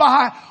troubled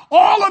by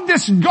all of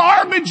this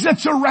garbage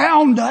that's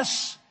around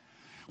us,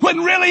 when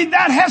really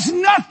that has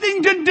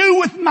nothing to do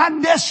with my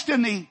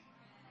destiny.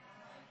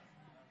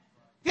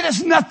 It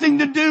has nothing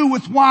to do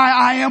with why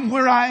I am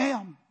where I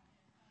am.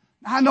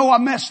 I know I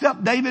messed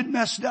up. David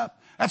messed up.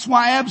 That's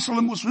why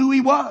Absalom was who he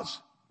was.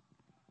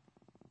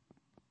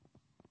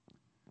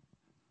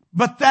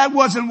 But that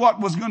wasn't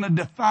what was going to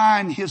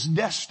define his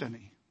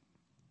destiny.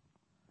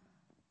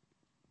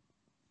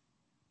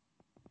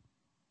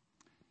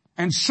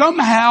 And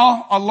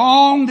somehow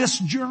along this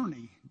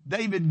journey,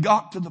 David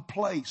got to the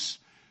place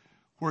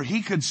where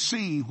he could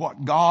see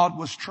what God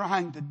was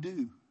trying to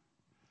do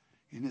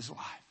in his life.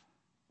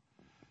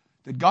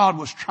 That God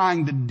was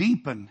trying to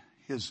deepen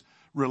his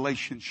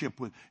relationship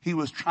with. He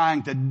was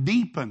trying to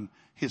deepen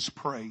his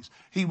praise.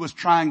 He was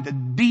trying to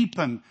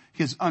deepen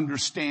his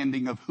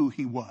understanding of who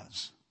he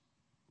was.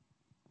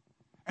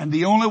 And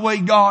the only way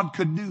God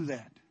could do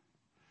that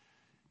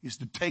is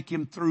to take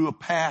him through a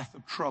path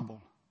of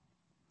trouble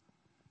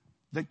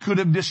that could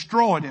have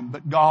destroyed him,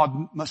 but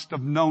God must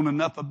have known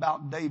enough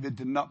about David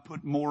to not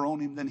put more on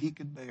him than he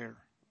could bear.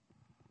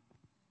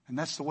 And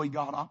that's the way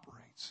God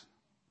operates.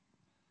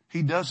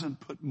 He doesn't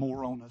put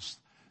more on us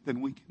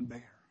than we can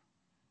bear.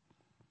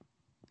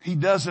 He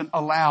doesn't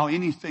allow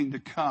anything to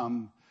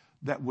come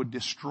that would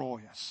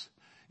destroy us.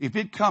 If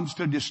it comes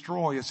to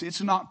destroy us,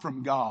 it's not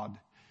from God,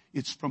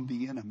 it's from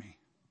the enemy.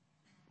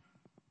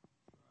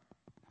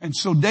 And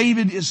so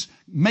David is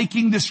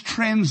making this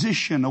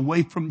transition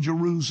away from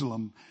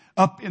Jerusalem,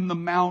 up in the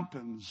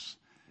mountains.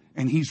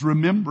 And he's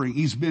remembering,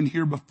 he's been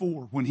here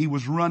before when he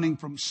was running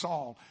from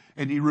Saul.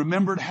 And he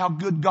remembered how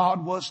good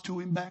God was to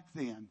him back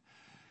then.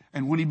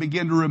 And when he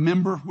began to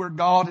remember where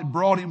God had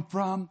brought him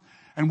from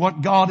and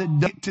what God had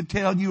done, to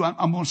tell you,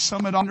 I'm going to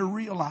sum it on to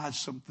realize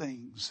some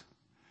things.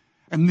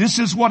 And this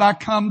is what I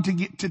come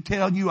to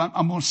tell you.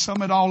 I'm going to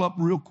sum it all up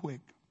real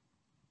quick.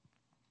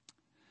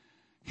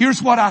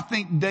 Here's what I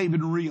think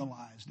David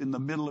realized in the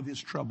middle of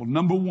his trouble.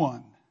 Number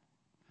one,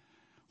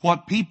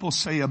 what people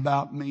say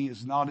about me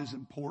is not as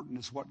important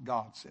as what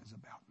God says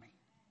about me.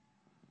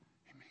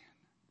 Amen.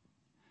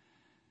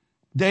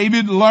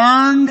 David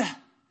learned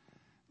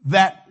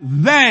that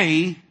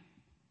they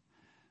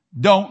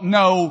don't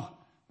know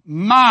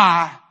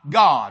my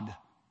God.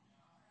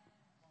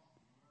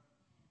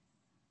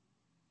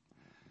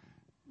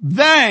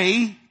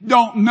 They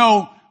don't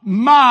know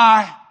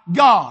my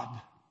God.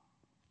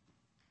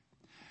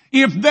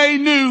 If they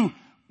knew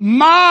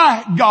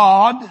my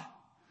God,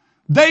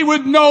 they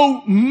would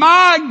know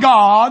my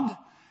God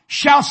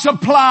shall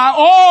supply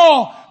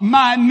all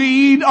my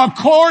need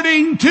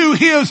according to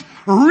his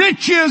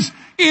riches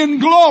in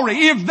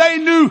glory. If they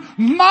knew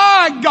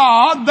my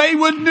God, they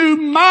would know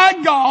my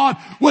God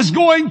was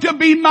going to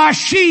be my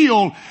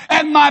shield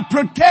and my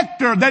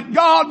protector, that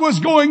God was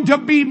going to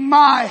be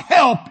my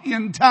help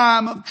in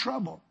time of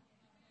trouble.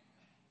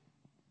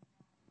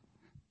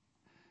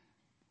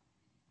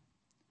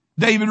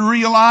 David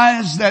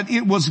realized that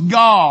it was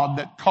God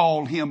that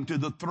called him to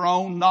the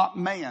throne, not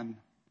man.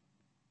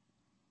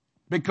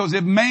 Because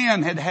if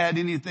man had had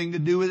anything to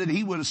do with it,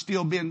 he would have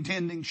still been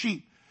tending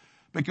sheep.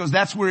 Because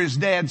that's where his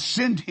dad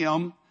sent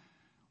him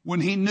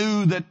when he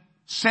knew that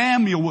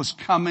Samuel was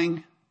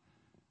coming.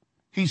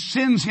 He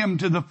sends him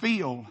to the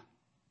field.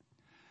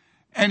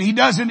 And he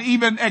doesn't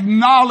even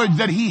acknowledge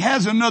that he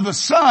has another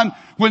son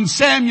when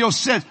Samuel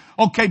says,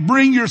 okay,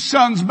 bring your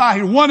sons by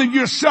here. One of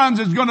your sons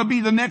is going to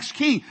be the next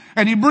king.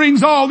 And he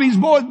brings all these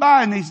boys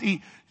by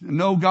and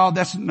no, God,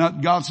 that's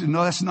not, God said,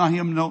 no, that's not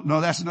him.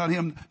 No, that's not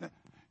him.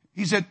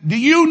 He said, do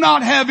you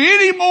not have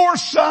any more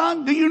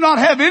son? Do you not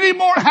have any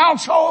more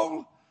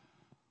household?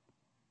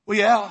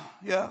 Well,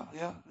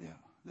 yeah.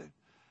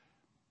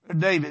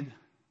 David,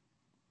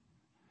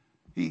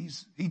 he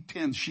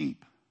tends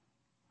sheep.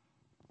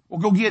 Well,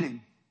 go get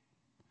him.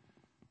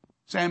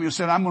 Samuel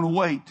said, I'm going to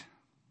wait.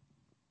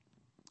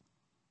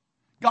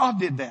 God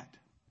did that.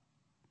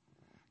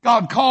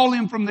 God called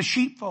him from the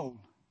sheepfold,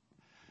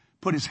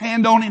 put his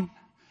hand on him,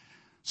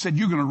 said,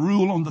 you're going to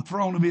rule on the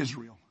throne of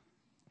Israel.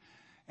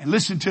 And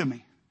listen to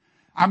me.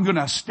 I'm going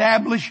to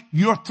establish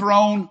your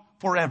throne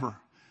forever.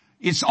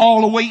 It's all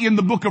the way in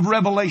the book of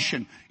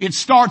Revelation. It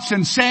starts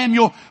in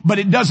Samuel, but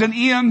it doesn't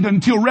end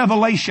until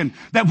Revelation.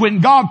 That when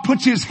God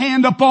puts his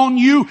hand upon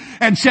you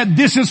and said,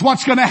 this is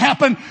what's going to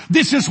happen.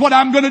 This is what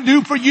I'm going to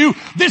do for you.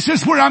 This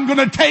is where I'm going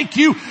to take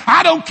you.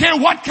 I don't care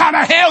what kind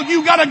of hell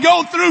you got to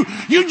go through.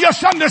 You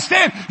just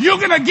understand you're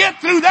going to get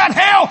through that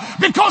hell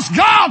because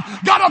God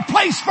got a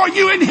place for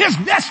you in his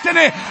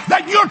destiny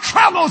that your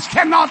troubles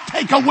cannot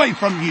take away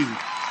from you.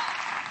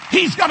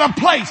 He's got a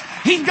place.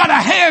 He's got a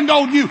hand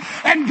on you.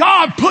 And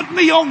God put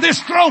me on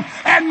this throne.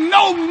 And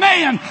no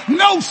man,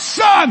 no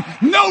son,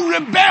 no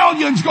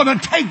rebellion's going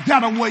to take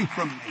that away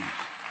from me.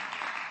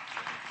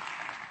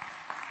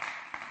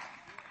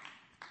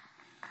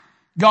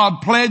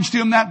 God pledged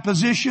him that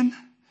position.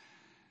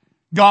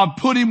 God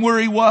put him where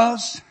he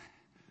was.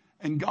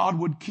 And God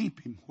would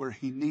keep him where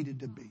he needed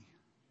to be.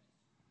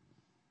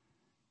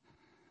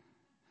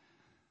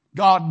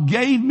 God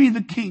gave me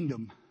the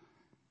kingdom.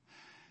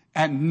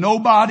 And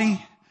nobody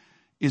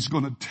is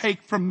going to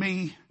take from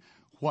me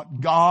what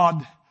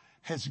God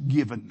has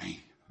given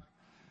me.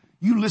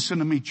 You listen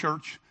to me,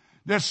 church.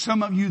 There's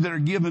some of you that are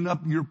giving up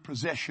your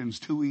possessions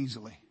too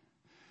easily.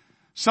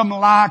 Some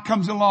lie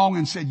comes along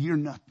and said, you're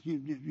not,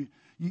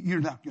 you're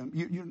not,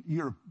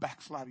 you're a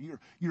backslider.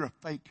 You're a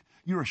fake.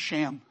 You're a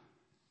sham.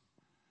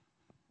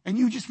 And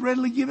you just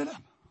readily give it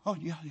up. Oh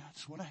yeah,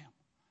 that's what I am.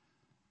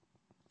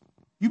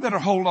 You better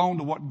hold on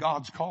to what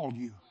God's called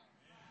you.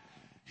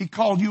 He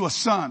called you a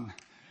son.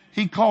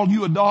 He called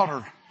you a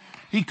daughter.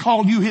 He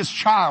called you his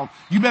child.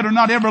 You better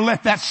not ever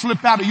let that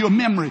slip out of your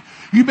memory.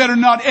 You better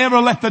not ever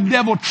let the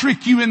devil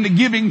trick you into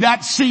giving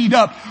that seed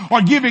up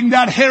or giving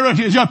that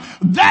heritage up.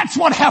 That's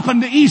what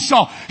happened to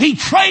Esau. He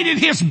traded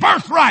his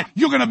birthright.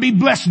 You're going to be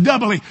blessed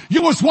doubly.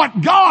 It was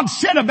what God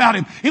said about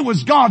him. It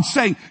was God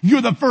saying,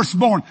 you're the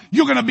firstborn.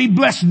 You're going to be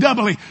blessed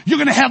doubly. You're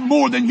going to have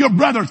more than your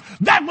brothers.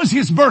 That was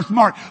his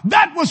birthmark.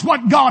 That was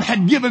what God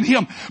had given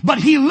him. But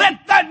he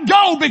let that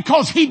go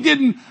because he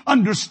didn't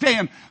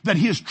understand that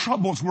his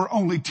troubles were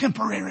only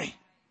temporary.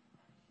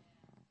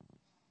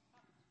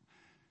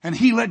 And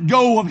he let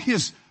go of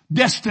his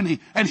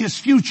destiny and his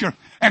future.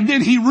 And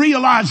then he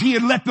realized he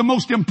had let the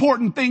most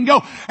important thing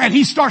go. And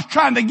he starts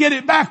trying to get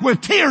it back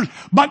with tears.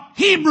 But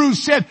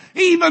Hebrews said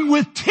even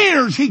with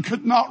tears he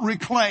could not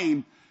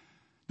reclaim.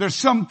 There's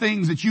some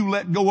things that you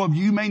let go of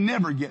you may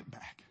never get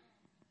back.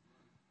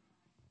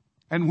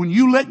 And when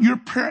you let your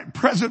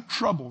present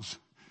troubles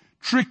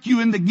trick you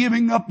into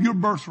giving up your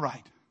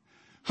birthright,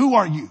 who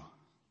are you?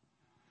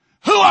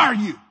 Who are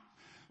you?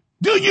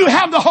 Do you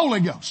have the Holy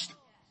Ghost?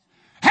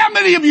 How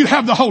many of you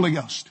have the Holy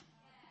Ghost?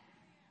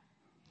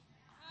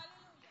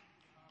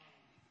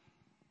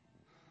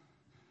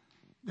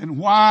 Then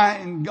why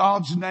in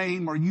God's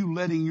name are you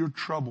letting your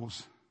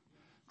troubles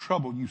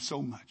trouble you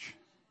so much?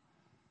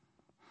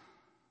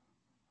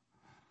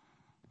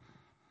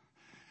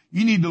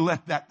 You need to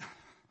let that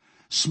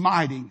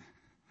smiting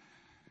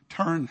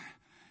turn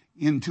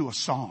into a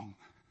song.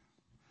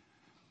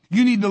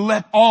 You need to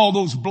let all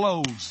those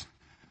blows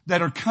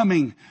that are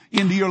coming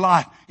into your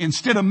life,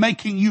 instead of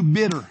making you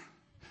bitter,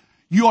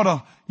 you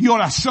ought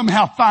to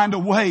somehow find a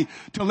way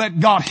to let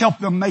God help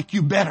them make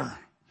you better.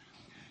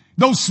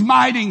 Those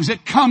smitings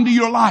that come to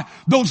your life,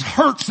 those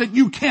hurts that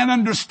you can't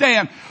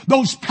understand,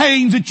 those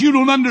pains that you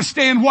don't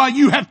understand why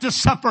you have to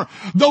suffer,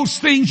 those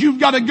things you've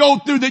got to go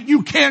through that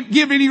you can't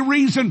give any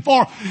reason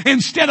for,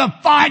 instead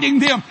of fighting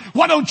them,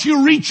 why don't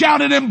you reach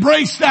out and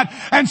embrace that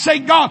and say,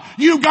 God,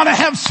 you've got to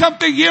have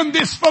something in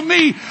this for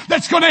me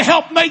that's going to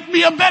help make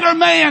me a better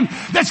man,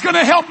 that's going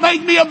to help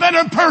make me a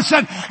better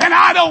person, and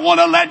I don't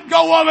want to let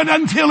go of it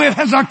until it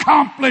has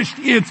accomplished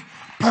its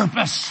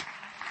purpose.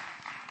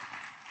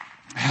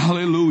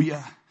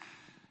 Hallelujah.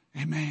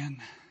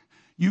 Amen.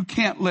 You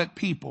can't let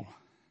people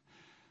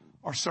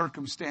or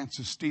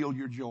circumstances steal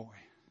your joy.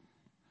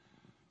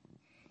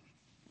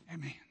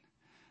 Amen.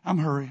 I'm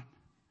hurrying.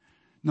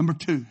 Number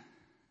 2.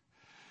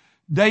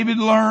 David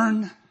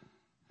learned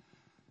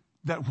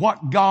that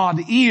what God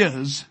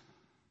is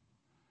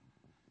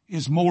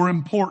more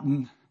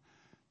important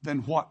than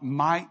what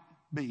might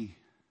be.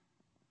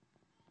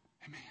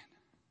 Amen.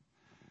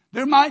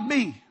 There might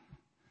be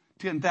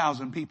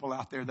 10,000 people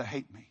out there that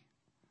hate me.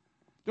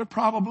 There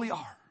probably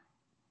are.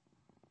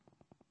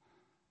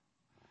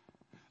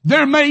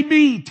 There may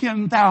be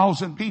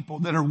 10,000 people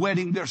that are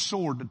whetting their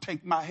sword to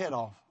take my head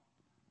off.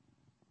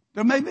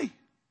 There may be.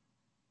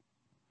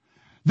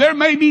 There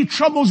may be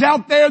troubles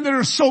out there that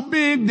are so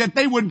big that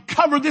they would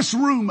cover this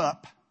room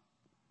up.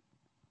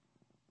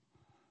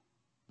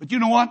 But you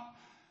know what?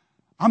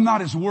 I'm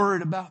not as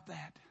worried about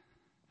that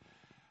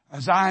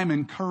as I am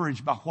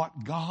encouraged by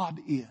what God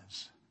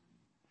is.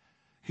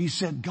 He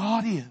said,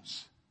 God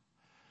is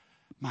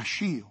my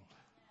shield.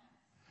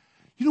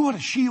 You know what a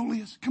shield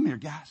is? Come here,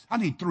 guys. I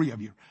need 3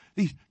 of you.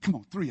 Come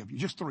on, 3 of you.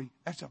 Just 3.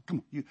 That's all.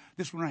 Come on.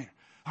 This one right here.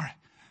 All right.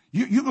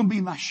 You're going to be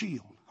my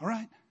shield. All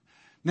right.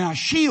 Now a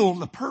shield,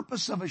 the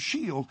purpose of a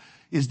shield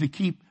is to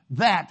keep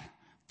that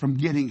from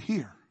getting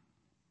here.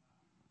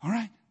 All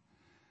right.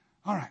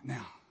 All right.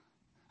 Now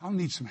I'll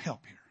need some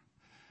help here.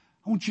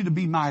 I want you to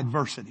be my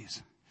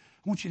adversities.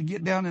 I want you to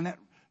get down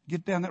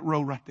that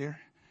row right there.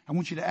 I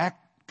want you to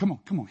act. Come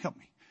on, help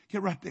me.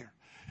 Get right there.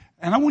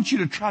 And I want you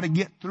to try to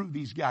get through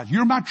these guys.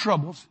 You're my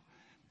troubles.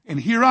 And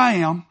here I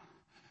am.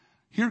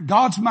 Here,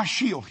 God's my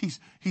shield.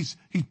 He's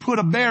put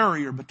a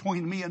barrier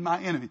between me and my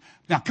enemy.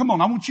 Now come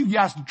on, I want you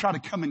guys to try to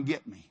come and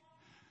get me.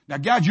 Now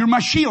guys, you're my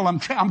shield.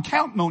 I'm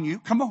counting on you.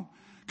 Come on.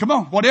 Come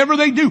on. Whatever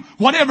they do,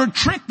 whatever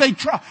trick they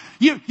try.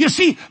 You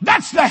see,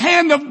 that's the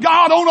hand of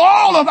God on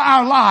all of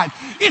our lives.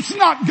 It's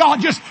not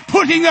God just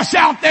putting us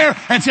out there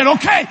and said,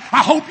 okay,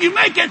 I hope you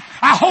make it.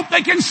 I hope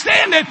they can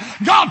stand it.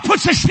 God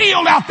puts a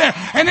shield out there,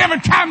 and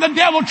every time the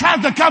devil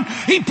tries to come,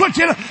 he puts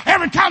it,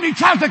 every time he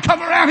tries to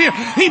come around here,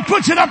 he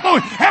puts it up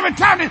over. Every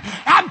time,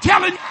 I'm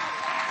telling you,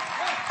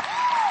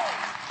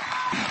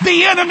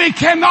 the enemy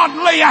cannot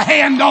lay a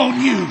hand on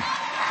you.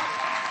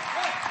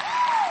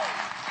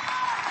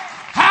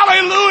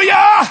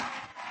 Hallelujah!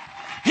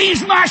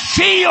 He's my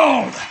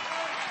shield.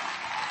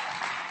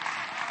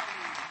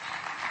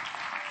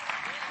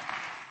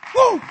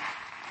 Woo!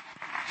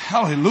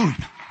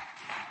 Hallelujah.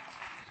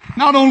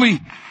 Not only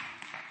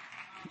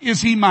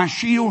is he my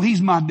shield,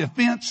 he's my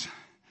defense.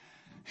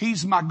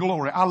 He's my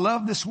glory. I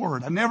love this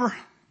word. I never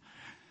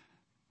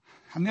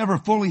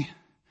fully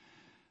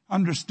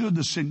understood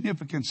the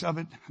significance of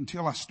it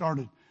until I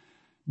started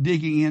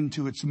digging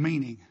into its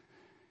meaning.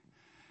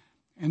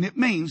 And it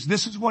means,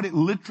 this is what it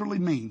literally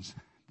means.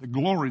 The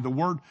glory, the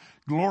word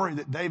glory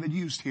that David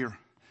used here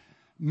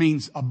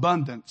means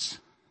abundance.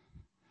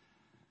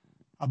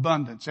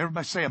 Abundance.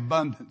 Everybody say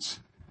abundance.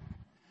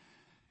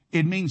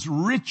 It means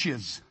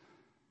riches.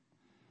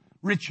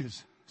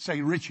 Riches.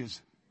 Say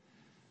riches.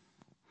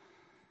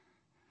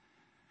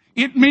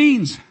 It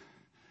means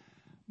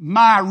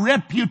my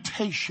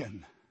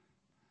reputation.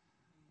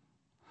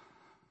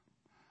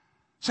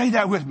 Say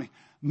that with me.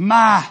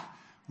 My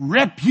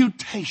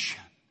reputation.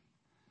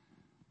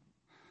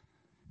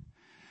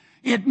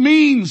 It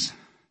means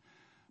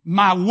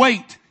my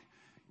weight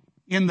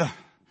in the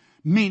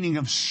meaning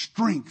of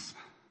strength.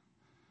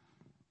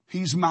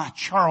 He's my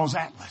Charles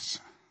Atlas.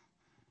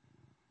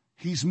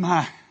 He's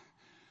my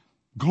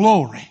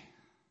glory.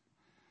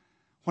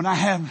 When I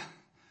have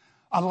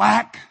a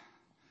lack,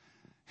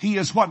 he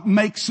is what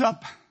makes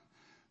up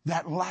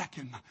that lack.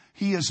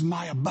 He is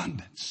my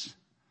abundance.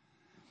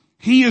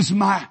 He is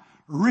my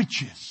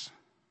riches.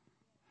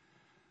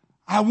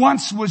 I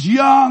once was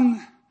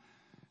young.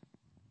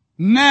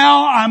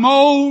 Now I'm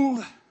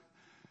old,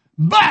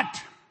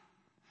 but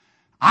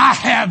I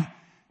have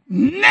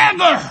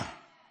never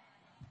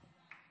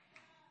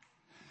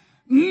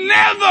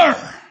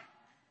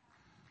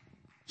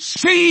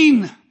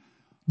seen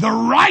the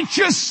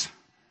righteous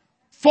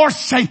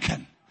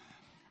forsaken.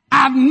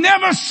 I've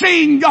never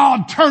seen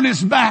God turn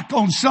his back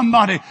on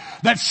somebody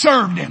that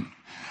served him.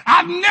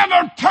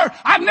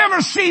 I've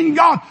never seen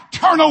God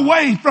turn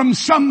away from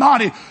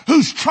somebody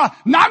who's trying.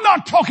 Now I'm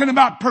not talking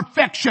about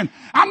perfection.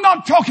 I'm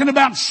not talking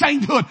about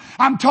sainthood.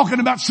 I'm talking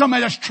about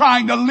somebody that's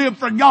trying to live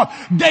for God.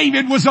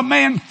 David was a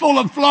man full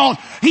of flaws.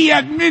 He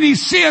had many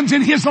sins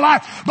in his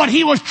life, but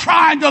he was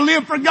trying to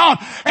live for God.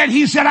 And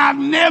he said, I've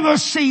never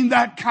seen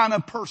that kind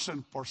of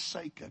person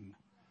forsaken,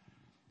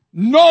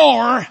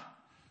 nor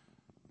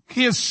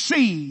his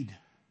seed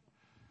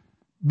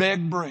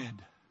beg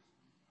bread.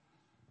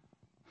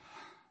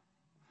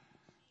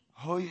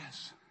 Oh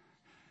yes.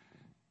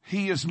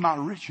 He is my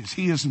riches.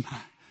 He is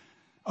my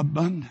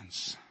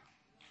abundance.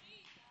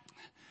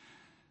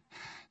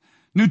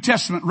 New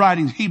Testament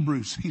writing,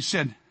 Hebrews, he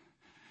said,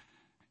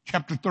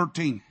 chapter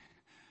 13,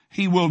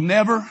 he will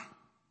never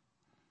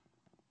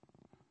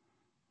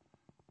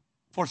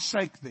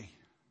forsake thee.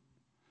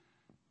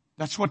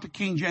 That's what the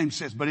King James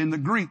says. But in the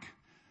Greek,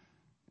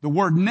 the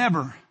word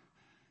never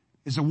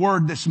is a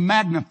word that's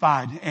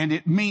magnified, and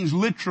it means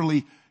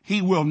literally,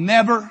 he will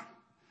never,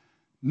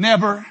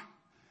 never,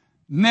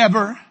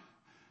 never,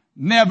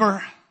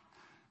 never,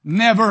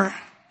 never,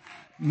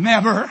 never,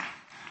 never,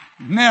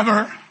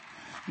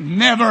 never,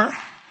 never,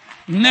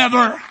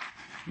 never,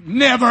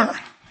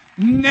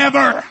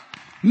 never,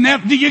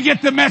 never. Do you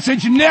get the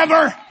message?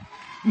 Never,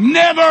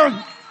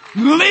 never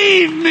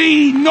leave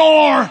me,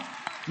 nor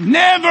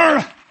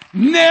never,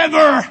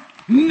 never,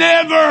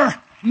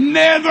 never,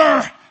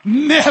 never,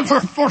 never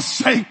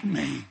forsake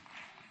me.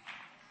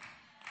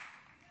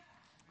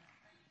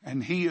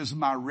 And he is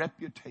my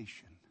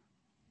reputation.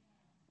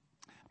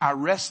 I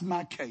rest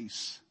my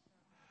case.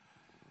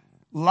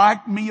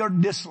 Like me or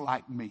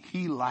dislike me,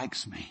 he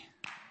likes me.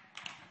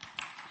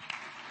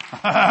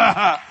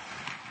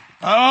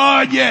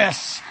 Oh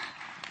yes.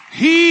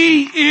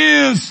 He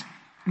is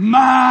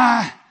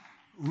my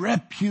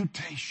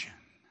reputation.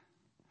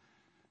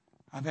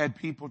 I've had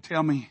people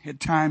tell me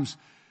at times,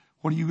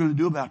 what are you going to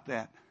do about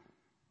that?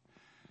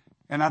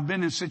 And I've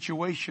been in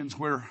situations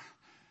where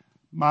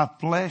my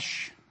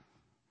flesh,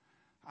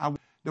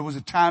 there was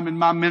a time in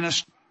my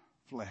ministry,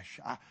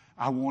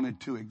 I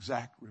wanted to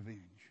exact revenge.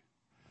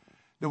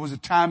 There was a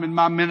time in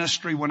my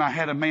ministry when I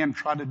had a man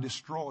try to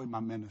destroy my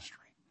ministry.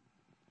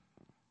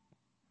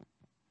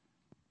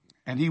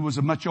 And he was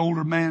a much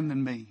older man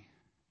than me.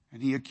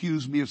 And he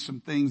accused me of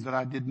some things that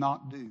I did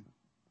not do.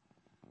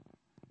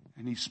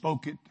 And he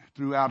spoke it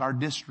throughout our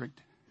district.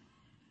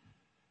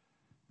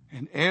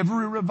 And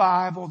every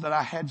revival that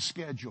I had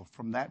scheduled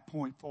from that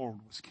point forward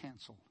was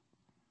canceled.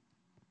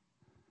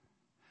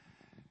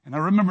 And I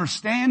remember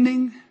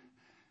standing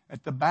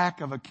at the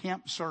back of a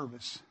camp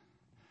service,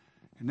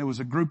 and there was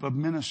a group of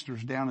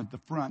ministers down at the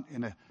front,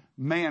 and a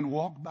man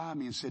walked by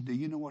me and said, do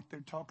you know what they're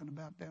talking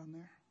about down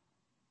there?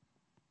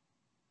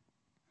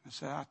 I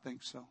said, I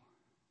think so.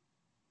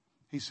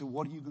 He said,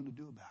 what are you going to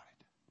do about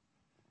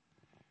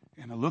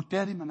it? And I looked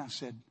at him and I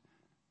said,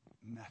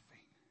 nothing.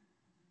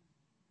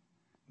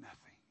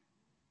 Nothing.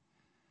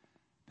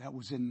 That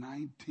was in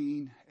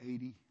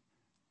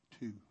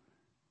 1982.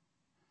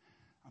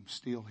 I'm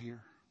still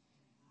here.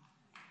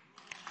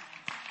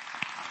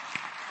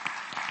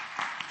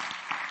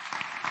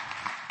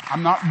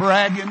 I'm not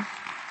bragging,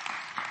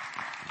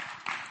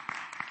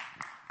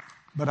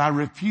 but I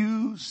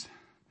refused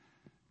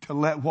to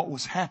let what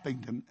was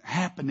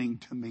happening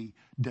to me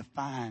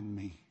define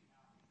me.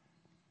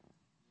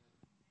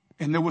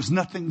 And there was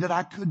nothing that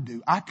I could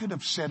do. I could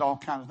have said I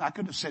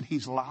could have said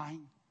he's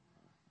lying.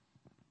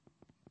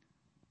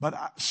 But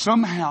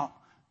somehow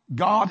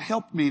God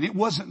helped me, and it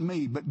wasn't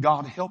me, but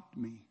God helped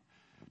me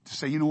to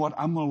say, you know what,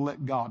 I'm going to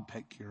let God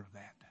take care of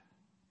that.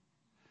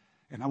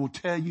 And I will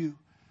tell you,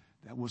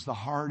 that was the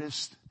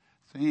hardest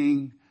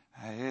thing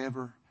I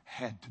ever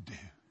had to do.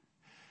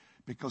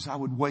 Because I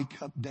would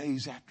wake up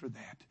days after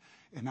that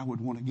and I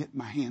would want to get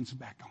my hands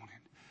back on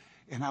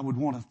it. And I would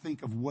want to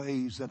think of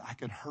ways that I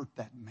could hurt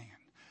that man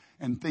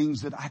and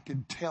things that I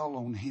could tell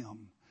on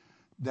him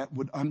that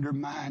would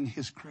undermine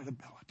his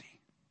credibility.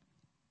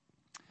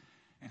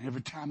 And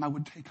every time I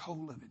would take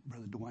hold of it,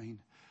 Brother Dwayne,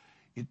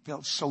 it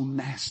felt so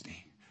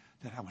nasty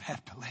that I would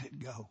have to let it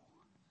go.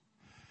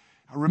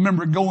 I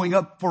remember going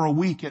up for a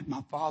week at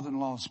my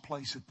father-in-law's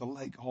place at the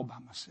lake all by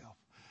myself.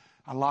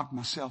 I locked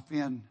myself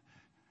in.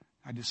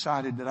 I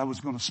decided that I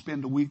was going to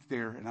spend a week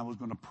there and I was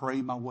going to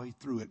pray my way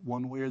through it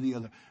one way or the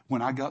other.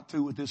 When I got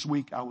through with this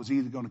week, I was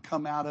either going to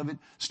come out of it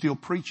still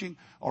preaching,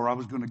 or I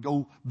was going to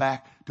go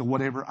back to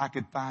whatever I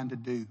could find to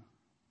do.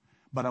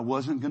 But I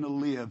wasn't going to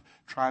live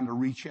trying to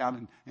reach out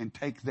and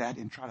take that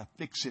and try to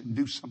fix it and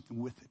do something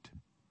with it.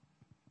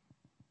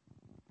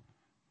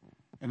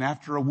 And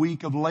after a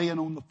week of laying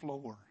on the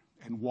floor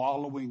and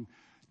wallowing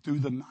through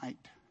the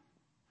night,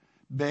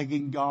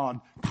 begging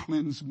God,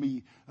 cleanse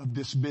me of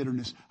this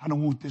bitterness. I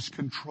don't want this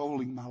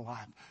controlling my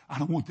life. I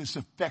don't want this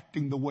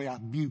affecting the way I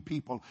view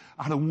people.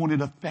 I don't want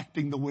it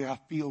affecting the way I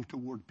feel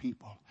toward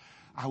people.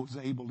 I was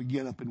able to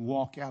get up and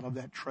walk out of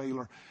that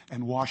trailer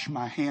and wash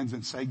my hands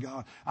and say,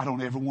 God, I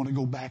don't ever want to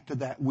go back to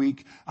that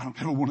week. I don't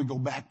ever want to go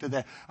back to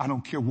that. I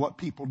don't care what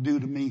people do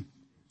to me.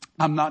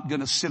 I'm not going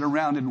to sit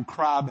around and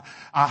cry.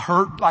 I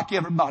hurt like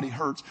everybody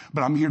hurts,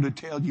 but I'm here to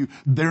tell you,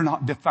 they're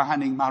not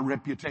defining my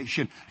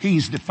reputation.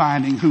 He's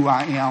defining who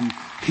I am.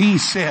 He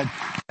said,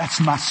 that's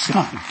my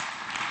son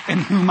in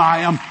whom I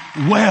am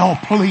well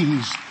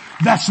pleased.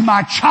 That's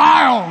my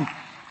child.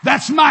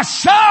 That's my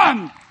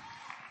son.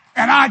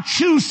 And I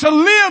choose to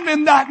live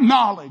in that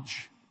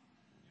knowledge.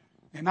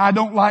 And I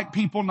don't like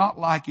people not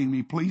liking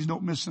me. Please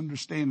don't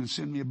misunderstand and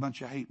send me a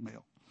bunch of hate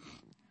mail.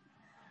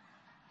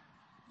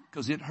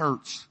 Because it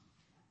hurts.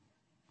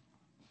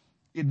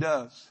 It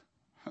does.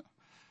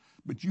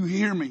 But you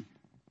hear me.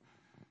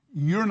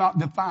 You're not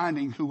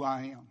defining who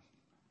I am.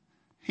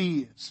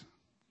 He is.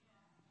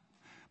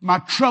 My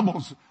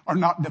troubles are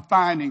not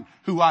defining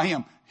who I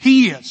am.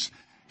 He is.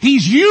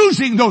 He's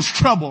using those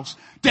troubles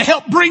to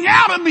help bring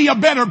out of me a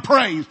better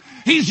praise.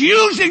 He's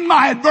using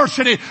my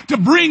adversity to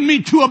bring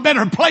me to a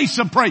better place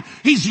of praise.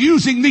 He's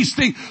using these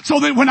things so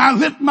that when I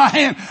lift my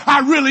hand, I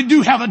really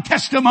do have a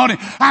testimony.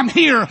 I'm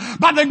here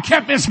by the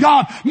kept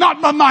God,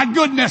 not by my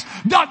goodness,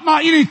 not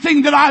by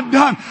anything that I've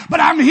done, but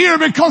I'm here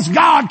because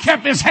God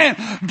kept his hand.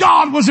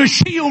 God was a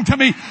shield to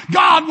me.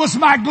 God was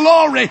my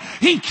glory.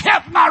 He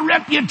kept my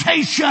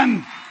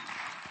reputation.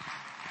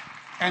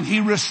 And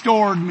he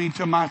restored me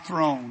to my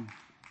throne.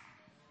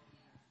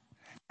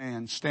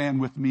 And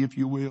stand with me if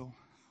you will.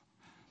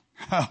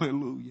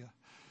 Hallelujah.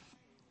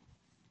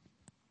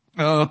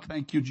 Oh,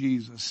 thank you,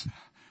 Jesus.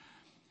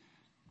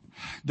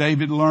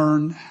 David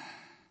learned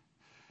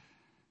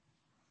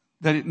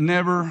that it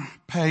never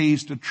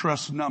pays to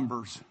trust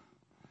numbers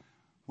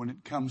when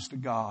it comes to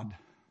God.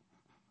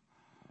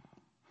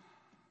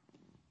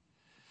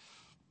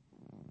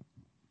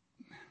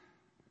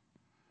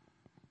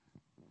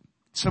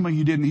 Some of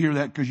you didn't hear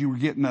that because you were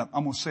getting up.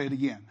 I'm going to say it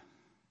again.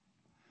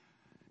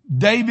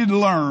 David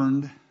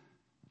learned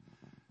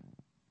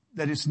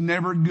that it's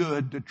never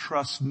good to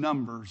trust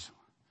numbers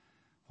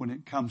when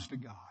it comes to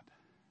God.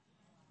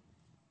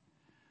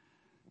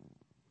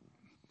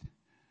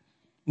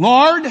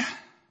 Lord,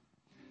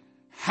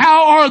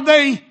 how are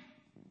they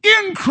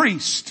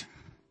increased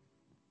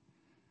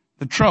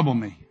to trouble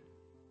me?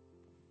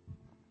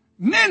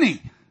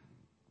 Many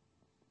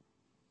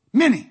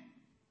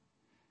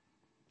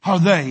are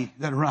they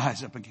that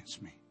rise up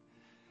against me.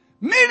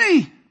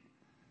 Many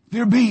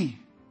there be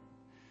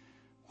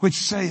which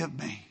say of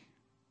me,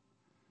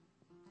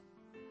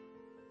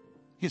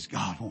 his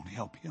God won't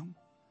help him.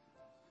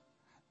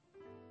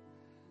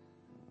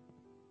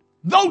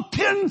 Though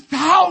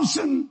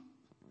 10,000,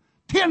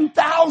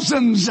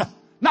 10,000s,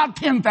 not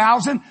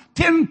 10,000,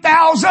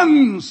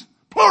 10,000s,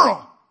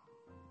 plural,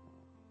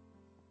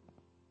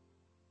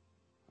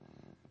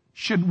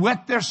 should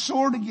whet their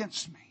sword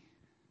against me.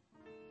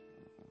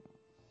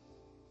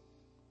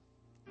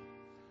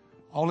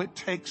 All it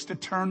takes to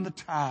turn the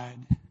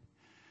tide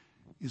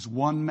is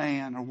one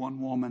man or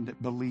one woman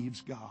that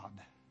believes God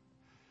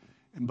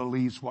and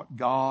believes what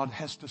God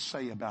has to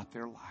say about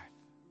their life.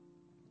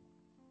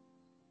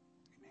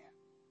 Amen.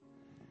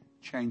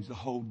 Change the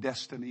whole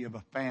destiny of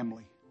a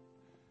family.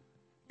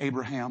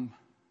 Abraham,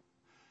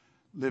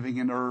 living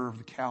in Ur of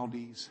the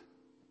Chaldees,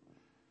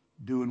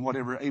 doing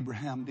whatever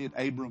Abraham did.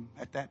 Abram,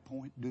 at that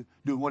point,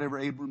 doing whatever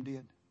Abram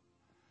did.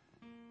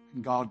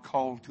 And God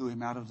called to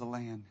him out of the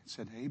land and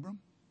said, Abram,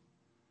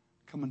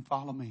 come and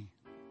follow me.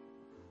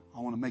 I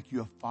want to make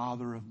you a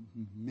father of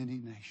many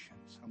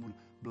nations. I want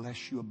to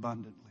bless you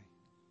abundantly.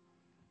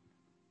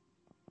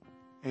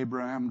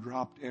 Abraham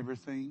dropped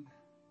everything.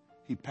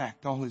 He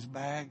packed all his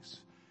bags.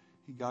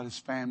 He got his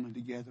family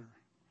together.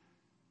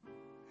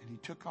 And he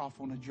took off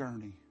on a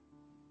journey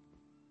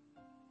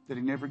that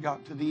he never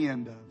got to the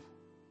end of.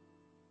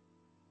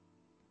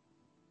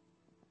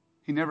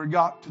 He never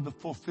got to the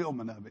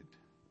fulfillment of it.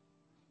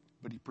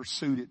 But he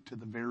pursued it to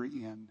the very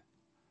end.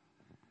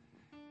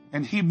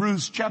 And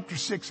Hebrews chapter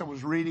 6, I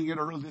was reading it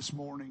early this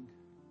morning.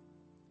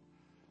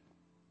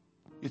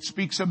 It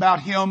speaks about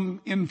him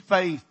in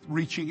faith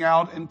reaching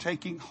out and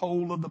taking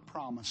hold of the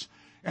promise.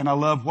 And I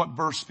love what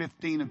verse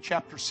 15 of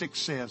chapter 6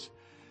 says.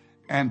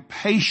 And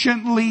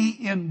patiently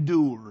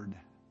endured.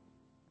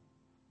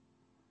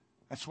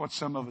 That's what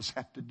some of us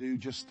have to do.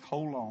 Just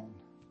hold on.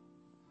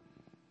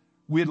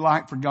 We'd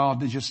like for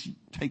God to just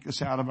take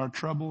us out of our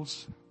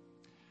troubles.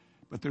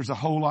 But there's a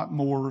whole lot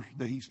more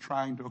that he's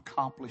trying to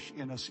accomplish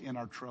in us in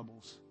our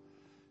troubles.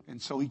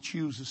 And so he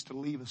chooses to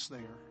leave us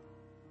there.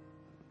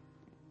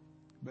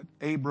 But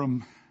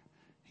Abram,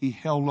 he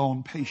held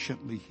on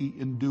patiently. He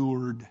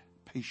endured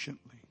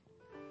patiently.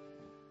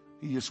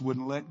 He just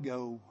wouldn't let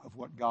go of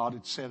what God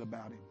had said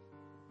about him.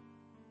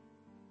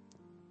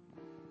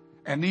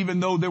 And even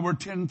though there were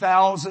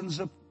 10,000s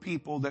of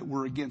people that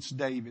were against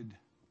David,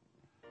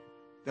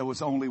 there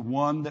was only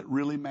one that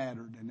really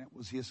mattered, and that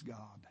was his God.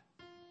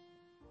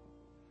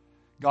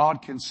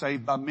 God can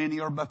save by many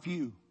or by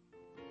few.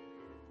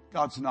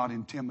 God's not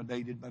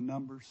intimidated by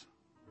numbers.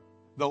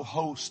 Though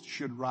hosts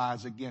should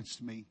rise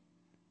against me,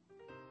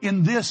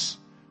 in this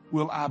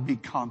will I be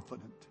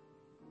confident.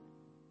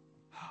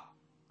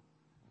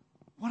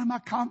 What am I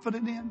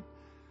confident in?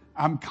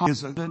 I'm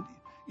confident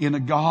in a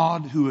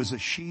God who is a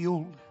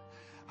shield.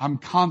 I'm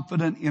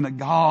confident in a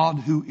God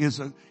who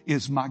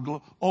is my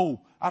glory. Oh,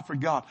 I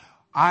forgot.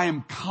 I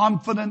am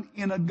confident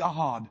in a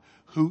God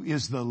who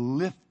is the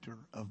lifter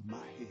of my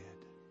head.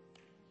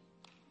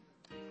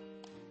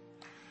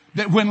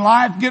 That when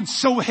life gets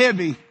so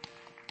heavy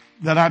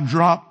that I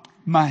drop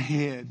my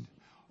head,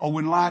 or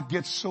when life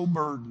gets so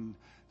burdened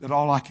that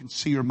all I can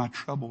see are my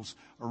troubles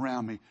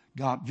around me,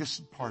 God,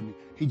 pardon me,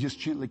 He just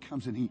gently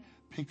comes and He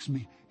picks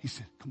me. He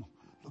said, come on,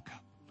 look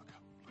up, look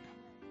up, look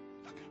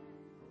up, look up.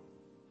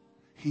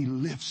 He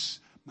lifts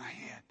my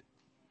head.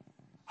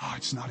 Oh,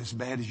 it's not as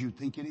bad as you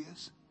think it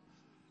is.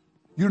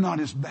 You're not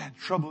as bad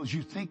trouble as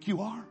you think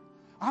you are.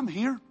 I'm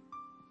here.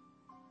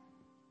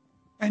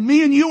 And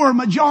me and you are a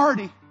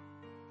majority.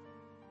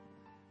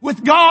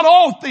 With God,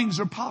 all things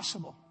are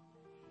possible.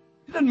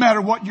 It doesn't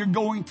matter what you're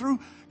going through.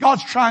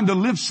 God's trying to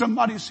lift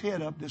somebody's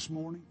head up this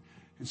morning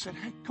and said,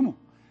 hey, come on.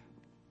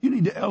 You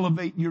need to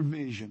elevate your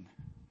vision.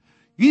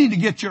 You need to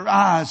get your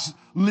eyes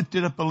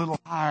lifted up a little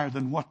higher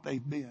than what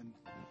they've been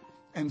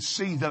and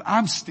see that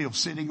I'm still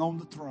sitting on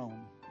the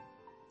throne.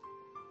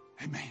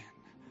 Amen.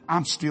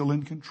 I'm still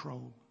in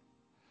control.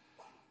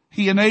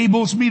 He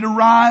enables me to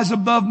rise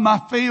above my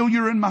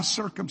failure and my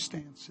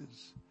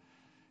circumstances.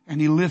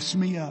 And He lifts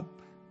me up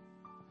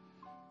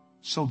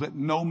so that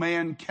no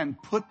man can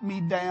put me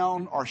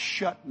down or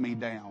shut me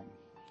down.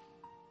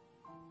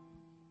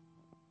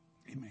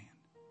 Amen.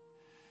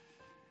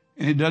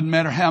 And it doesn't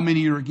matter how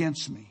many are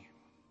against me,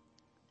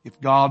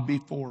 if God be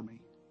for me.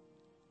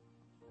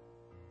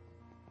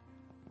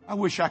 I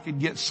wish I could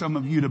get some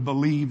of you to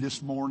believe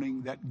this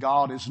morning that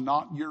God is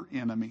not your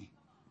enemy.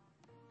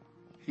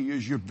 He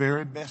is your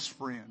very best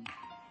friend.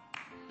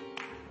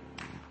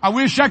 I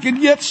wish I could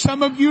get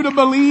some of you to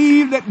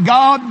believe that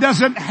God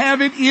doesn't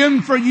have it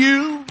in for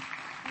you,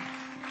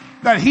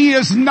 that He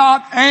is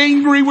not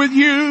angry with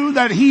you,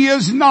 that He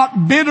is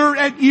not bitter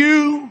at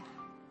you,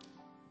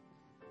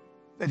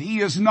 that He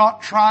is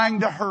not trying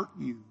to hurt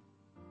you,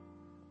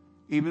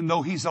 even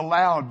though He's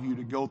allowed you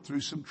to go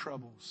through some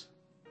troubles.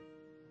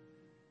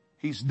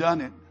 He's done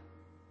it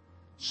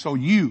so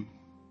you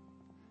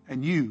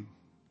and you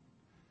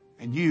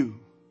and you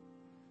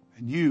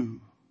and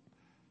you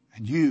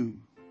and you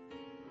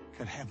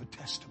could have a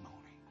testimony.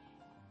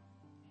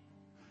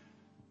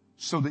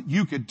 So that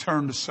you could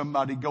turn to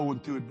somebody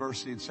going through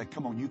adversity and say,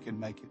 come on, you can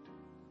make it.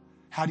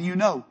 How do you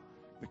know?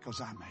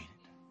 Because I made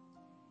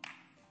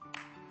it.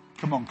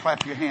 Come on,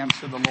 clap your hands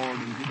to the Lord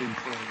and give Him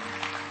praise.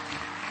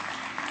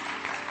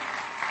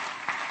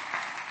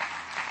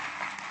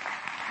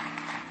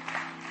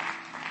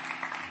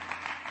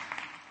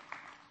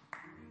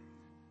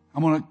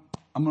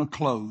 I'm going to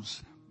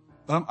close.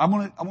 But I'm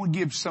going to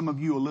give some of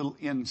you a little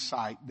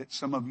insight that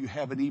some of you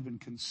haven't even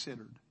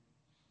considered.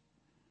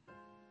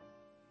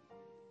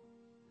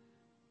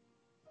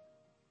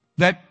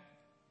 That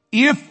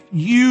if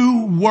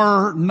you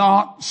were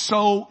not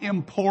so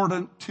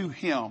important to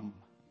Him,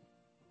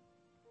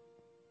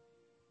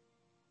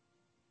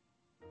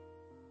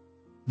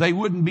 they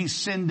wouldn't be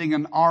sending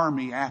an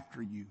army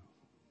after you.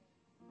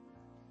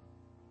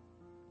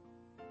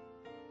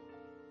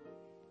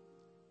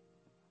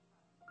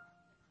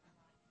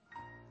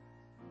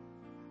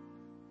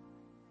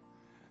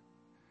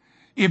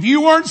 If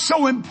you weren't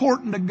so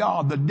important to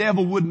God, the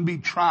devil wouldn't be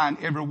trying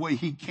every way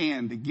he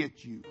can to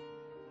get you.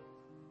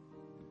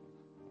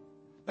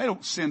 They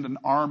don't send an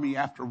army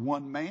after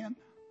one man.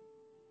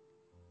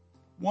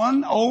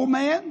 One old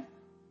man.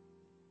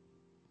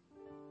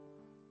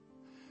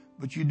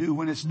 But you do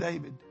when it's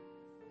David.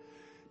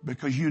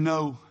 Because you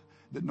know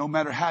that no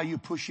matter how you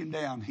push him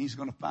down, he's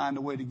going to find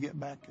a way to get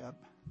back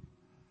up.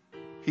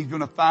 He's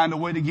going to find a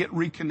way to get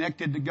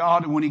reconnected to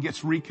God. And when he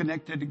gets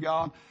reconnected to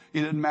God,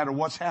 it doesn't matter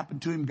what's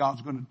happened to him.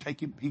 God's going to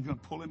take him. He's going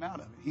to pull him out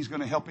of it. He's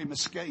going to help him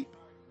escape.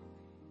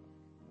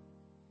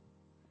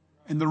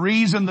 And the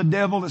reason the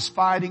devil is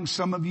fighting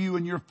some of you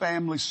and your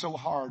family so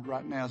hard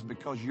right now is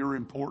because you're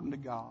important to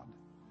God.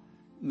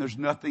 And there's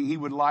nothing he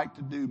would like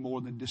to do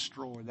more than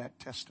destroy that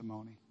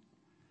testimony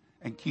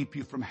and keep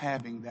you from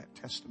having that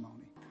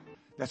testimony.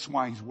 That's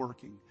why he's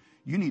working.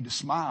 You need to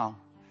smile.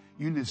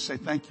 You need to say,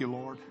 thank you,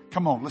 Lord.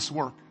 Come on, let's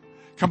work.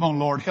 Come on,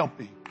 Lord, help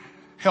me.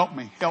 Help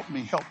me, help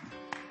me, help me.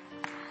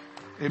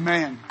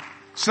 Amen.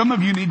 Some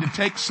of you need to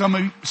take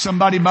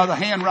somebody by the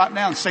hand right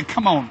now and say,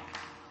 come on,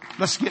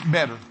 let's get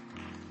better.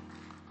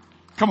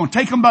 Come on,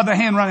 take them by the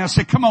hand right now and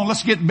say, come on,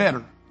 let's get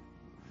better.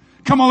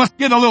 Come on, let's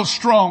get a little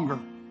stronger.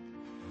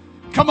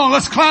 Come on,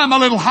 let's climb a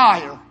little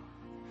higher.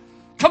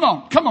 Come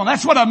on,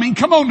 that's what I mean.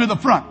 Come on to the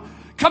front.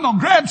 Come on,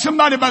 grab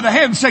somebody by the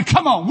hand and say,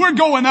 come on, we're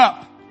going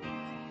up.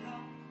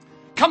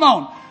 Come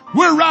on,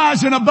 we're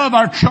rising above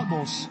our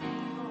troubles.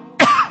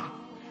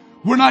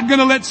 We're not going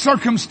to let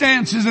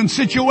circumstances and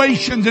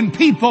situations and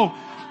people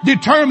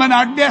determine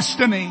our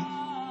destiny.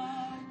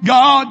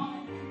 God,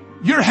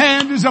 your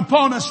hand is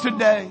upon us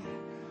today.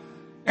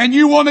 And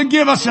you want to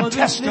give us a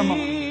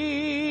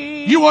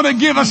testimony. You want to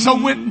give us a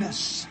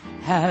witness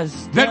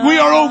that we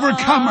are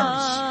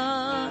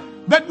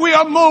overcomers, that we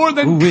are more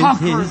than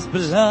conquerors,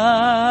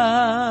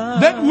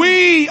 that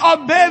we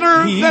are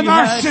better than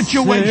our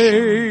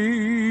situation.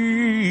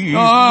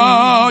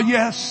 Oh,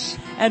 yes.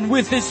 And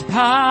with His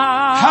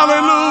power,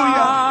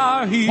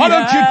 hallelujah. He Why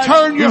don't you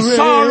turn your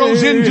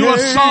sorrows into a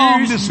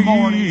song this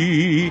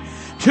morning?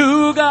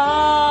 To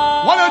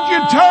God. Why don't you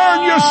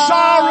turn your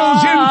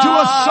sorrows into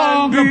a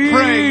song of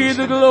praise?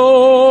 The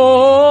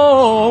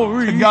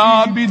glory. To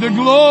God be the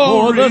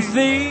glory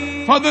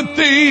For the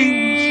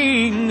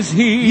things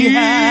He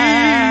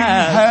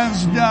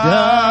has done.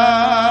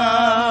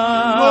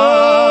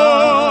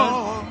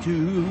 Oh,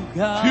 to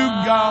God.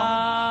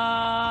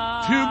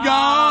 To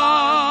God.